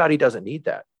 like everybody doesn't need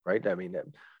that, right? I mean,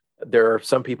 there are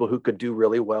some people who could do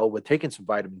really well with taking some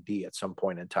vitamin D at some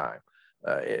point in time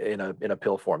in a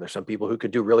pill form. There's some people who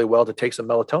could do really well to take some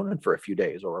melatonin for a few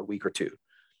days or a week or two.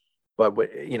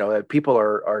 But, you know, people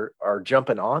are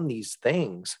jumping on these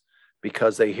things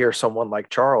because they hear someone like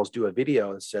Charles do a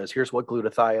video that says, here's what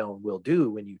glutathione will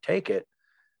do when you take it.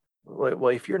 Well,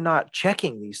 if you're not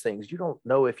checking these things, you don't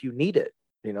know if you need it.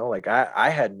 You know, like I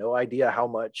had no idea how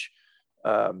much,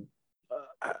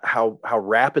 how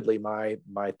rapidly my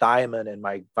thiamine and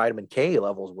my vitamin K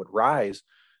levels would rise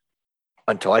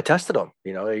until I tested them.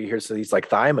 You know, here's these like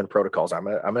thiamine protocols. I'm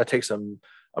gonna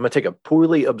take a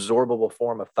poorly absorbable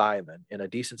form of thiamine in a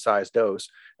decent sized dose,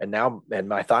 and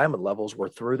my thiamine levels were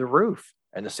through the roof.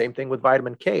 And the same thing with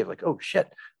vitamin K. Like, oh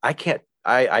shit,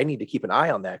 I need to keep an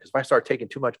eye on that, because if I start taking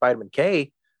too much vitamin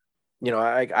K, you know,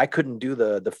 I couldn't do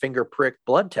the finger prick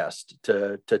blood test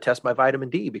to test my vitamin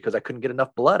D because I couldn't get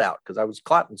enough blood out because I was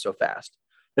clotting so fast.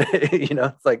 You know,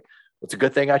 it's like, it's a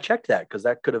good thing I checked that, because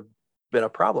that could have been a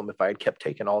problem if I had kept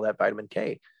taking all that vitamin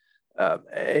K.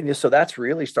 And so that's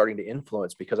really starting to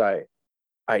influence, because I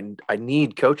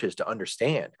need coaches to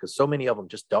understand, because so many of them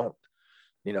just don't.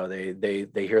 They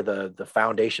hear the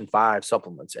Foundation 5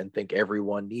 supplements and think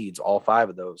everyone needs all 5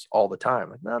 of those all the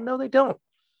time. No, they don't.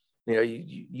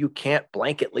 You can't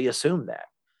blanketly assume that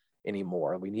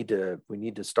anymore. We need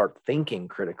to start thinking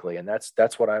critically, and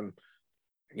that's what I'm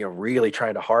really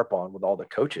trying to harp on with all the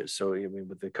coaches. So I mean,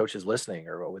 with the coaches listening,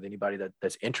 or with anybody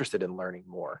that's interested in learning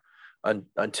more,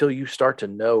 until you start to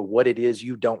know what it is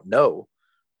you don't know,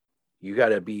 you got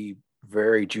to be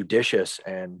very judicious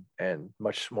and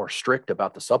much more strict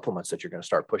about the supplements that you're going to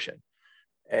start pushing.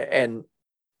 And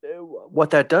what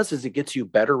that does is it gets you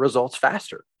better results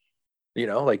faster.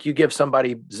 Like you give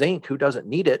somebody zinc who doesn't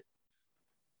need it,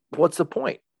 what's the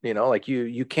point? Like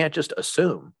you can't just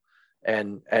assume.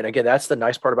 And again, that's the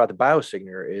nice part about the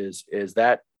BioSigner is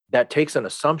that takes an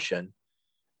assumption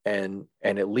and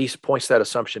at least points that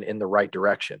assumption in the right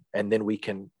direction. And then we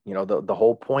can, the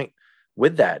whole point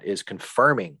with that is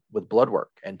confirming with blood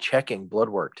work and checking blood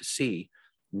work to see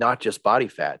not just body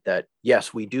fat, that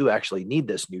yes, we do actually need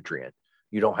this nutrient.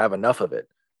 You don't have enough of it.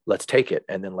 Let's take it.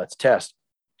 And then let's test.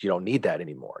 You don't need that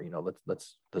anymore.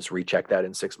 Let's recheck that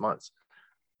in 6 months.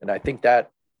 And I think that,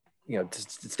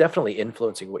 it's definitely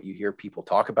influencing what you hear people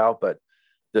talk about, but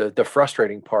the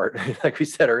frustrating part, like we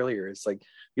said earlier, is like,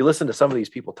 you listen to some of these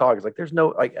people talk, it's like, there's no,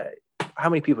 like, how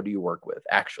many people do you work with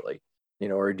actually,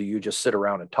 or do you just sit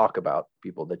around and talk about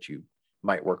people that you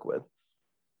might work with?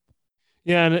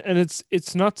 Yeah. And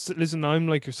it's not, listen, I'm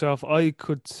like yourself. I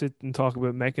could sit and talk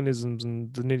about mechanisms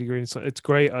and the nitty gritty. It's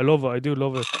great. I love it. I do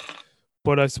love it.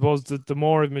 But I suppose that the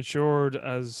more I've matured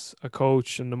as a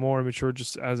coach and the more I matured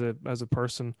just as a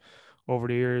person over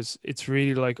the years, it's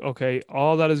really like, okay,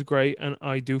 all that is great. And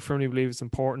I do firmly believe it's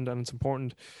important, and it's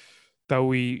important that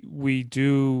we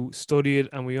do study it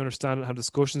and we understand it, have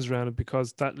discussions around it,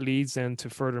 because that leads then to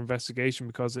further investigation,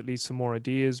 because it leads to more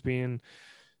ideas being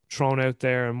thrown out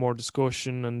there and more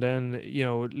discussion. And then,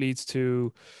 it leads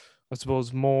to, I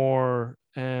suppose, more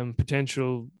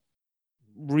potential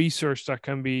research that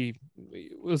can be,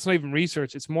 well, it's not even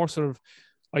research, it's more sort of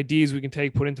ideas we can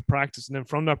take, put into practice, and then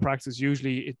from that practice,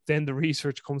 usually then the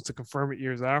research comes to confirm it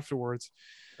years afterwards.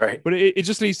 Right. But it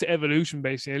just leads to evolution,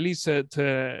 basically. It leads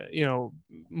to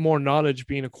more knowledge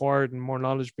being acquired and more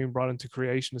knowledge being brought into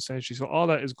creation, essentially. So all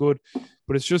that is good,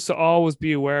 but it's just to always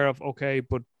be aware of, okay,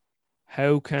 but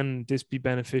how can this be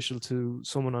beneficial to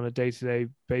someone on a day-to-day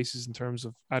basis in terms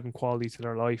of adding quality to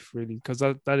their life, really? Because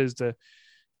that is the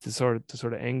sort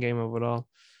of end game of it all.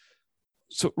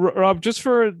 So Rob, just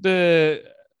for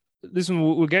listen,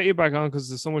 we'll get you back on because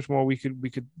there's so much more we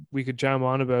could jam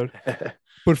on about.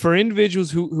 But for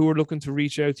individuals who are looking to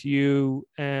reach out to you,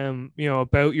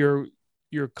 about your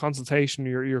consultation,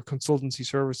 your consultancy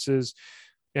services,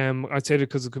 I'd say that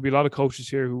because there could be a lot of coaches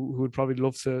here who would probably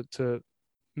love to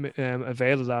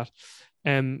avail of that.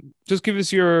 Just give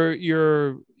us your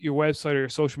website or your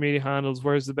social media handles.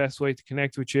 Where's the best way to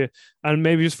connect with you? And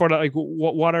maybe just for that, like,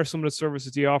 what are some of the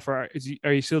services you offer?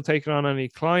 Are you still taking on any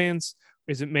clients?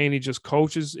 Is it mainly just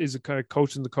coaches? Is it kind of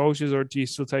coaching the coaches, or do you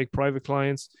still take private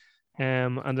clients?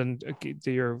 And then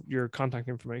your contact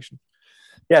information.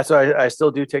 Yeah, so I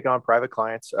still do take on private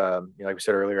clients. Like we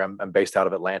said earlier, I'm based out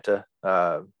of Atlanta,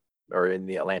 or in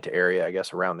the Atlanta area, I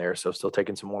guess, around there. So still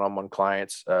taking some one-on-one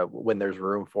clients when there's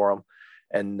room for them.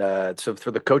 And so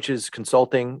for the coaches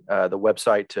consulting, the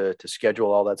website to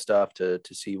schedule all that stuff, to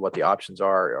see what the options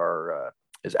are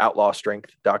is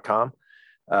outlawstrength.com.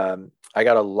 I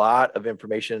got a lot of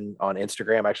information on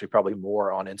Instagram, actually probably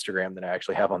more on Instagram than I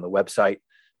actually have on the website.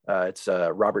 It's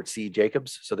Robert C.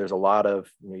 Jacobs. So there's a lot of,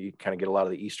 you kind of get a lot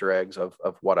of the Easter eggs of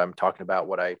what I'm talking about,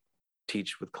 what I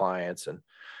teach with clients. And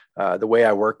the way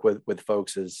I work with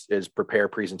folks is prepare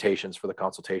presentations for the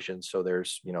consultations. So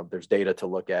there's data to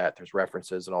look at, there's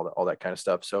references and all that kind of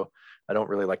stuff. So I don't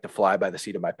really like to fly by the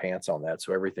seat of my pants on that.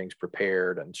 So everything's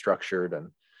prepared and structured,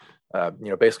 and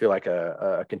basically like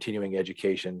a continuing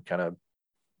education kind of,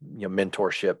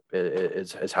 mentorship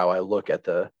is how I look at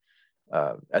the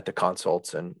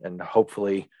consults, and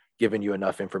hopefully giving you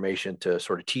enough information to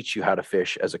sort of teach you how to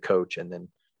fish as a coach, and then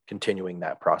continuing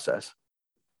that process.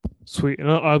 Sweet.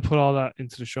 And I'll put all that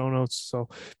into the show notes so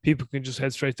people can just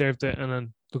head straight there and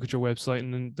then look at your website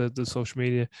and then the social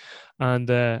media. And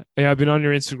I've been on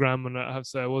your Instagram, and I have to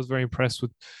say I was very impressed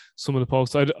with some of the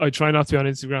posts. I try not to be on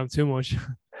Instagram too much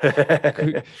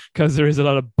because there is a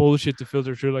lot of bullshit to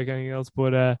filter through like anything else.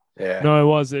 But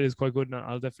no, it is quite good. And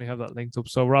I'll definitely have that linked up.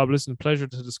 So Rob, listen, pleasure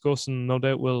to discuss, and no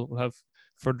doubt we'll have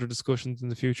further discussions in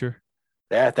the future.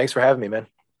 Yeah, thanks for having me, man.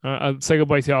 I'll say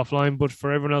goodbye to you offline, but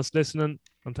for everyone else listening,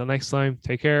 until next time,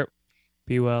 take care,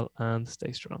 be well, and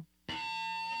stay strong.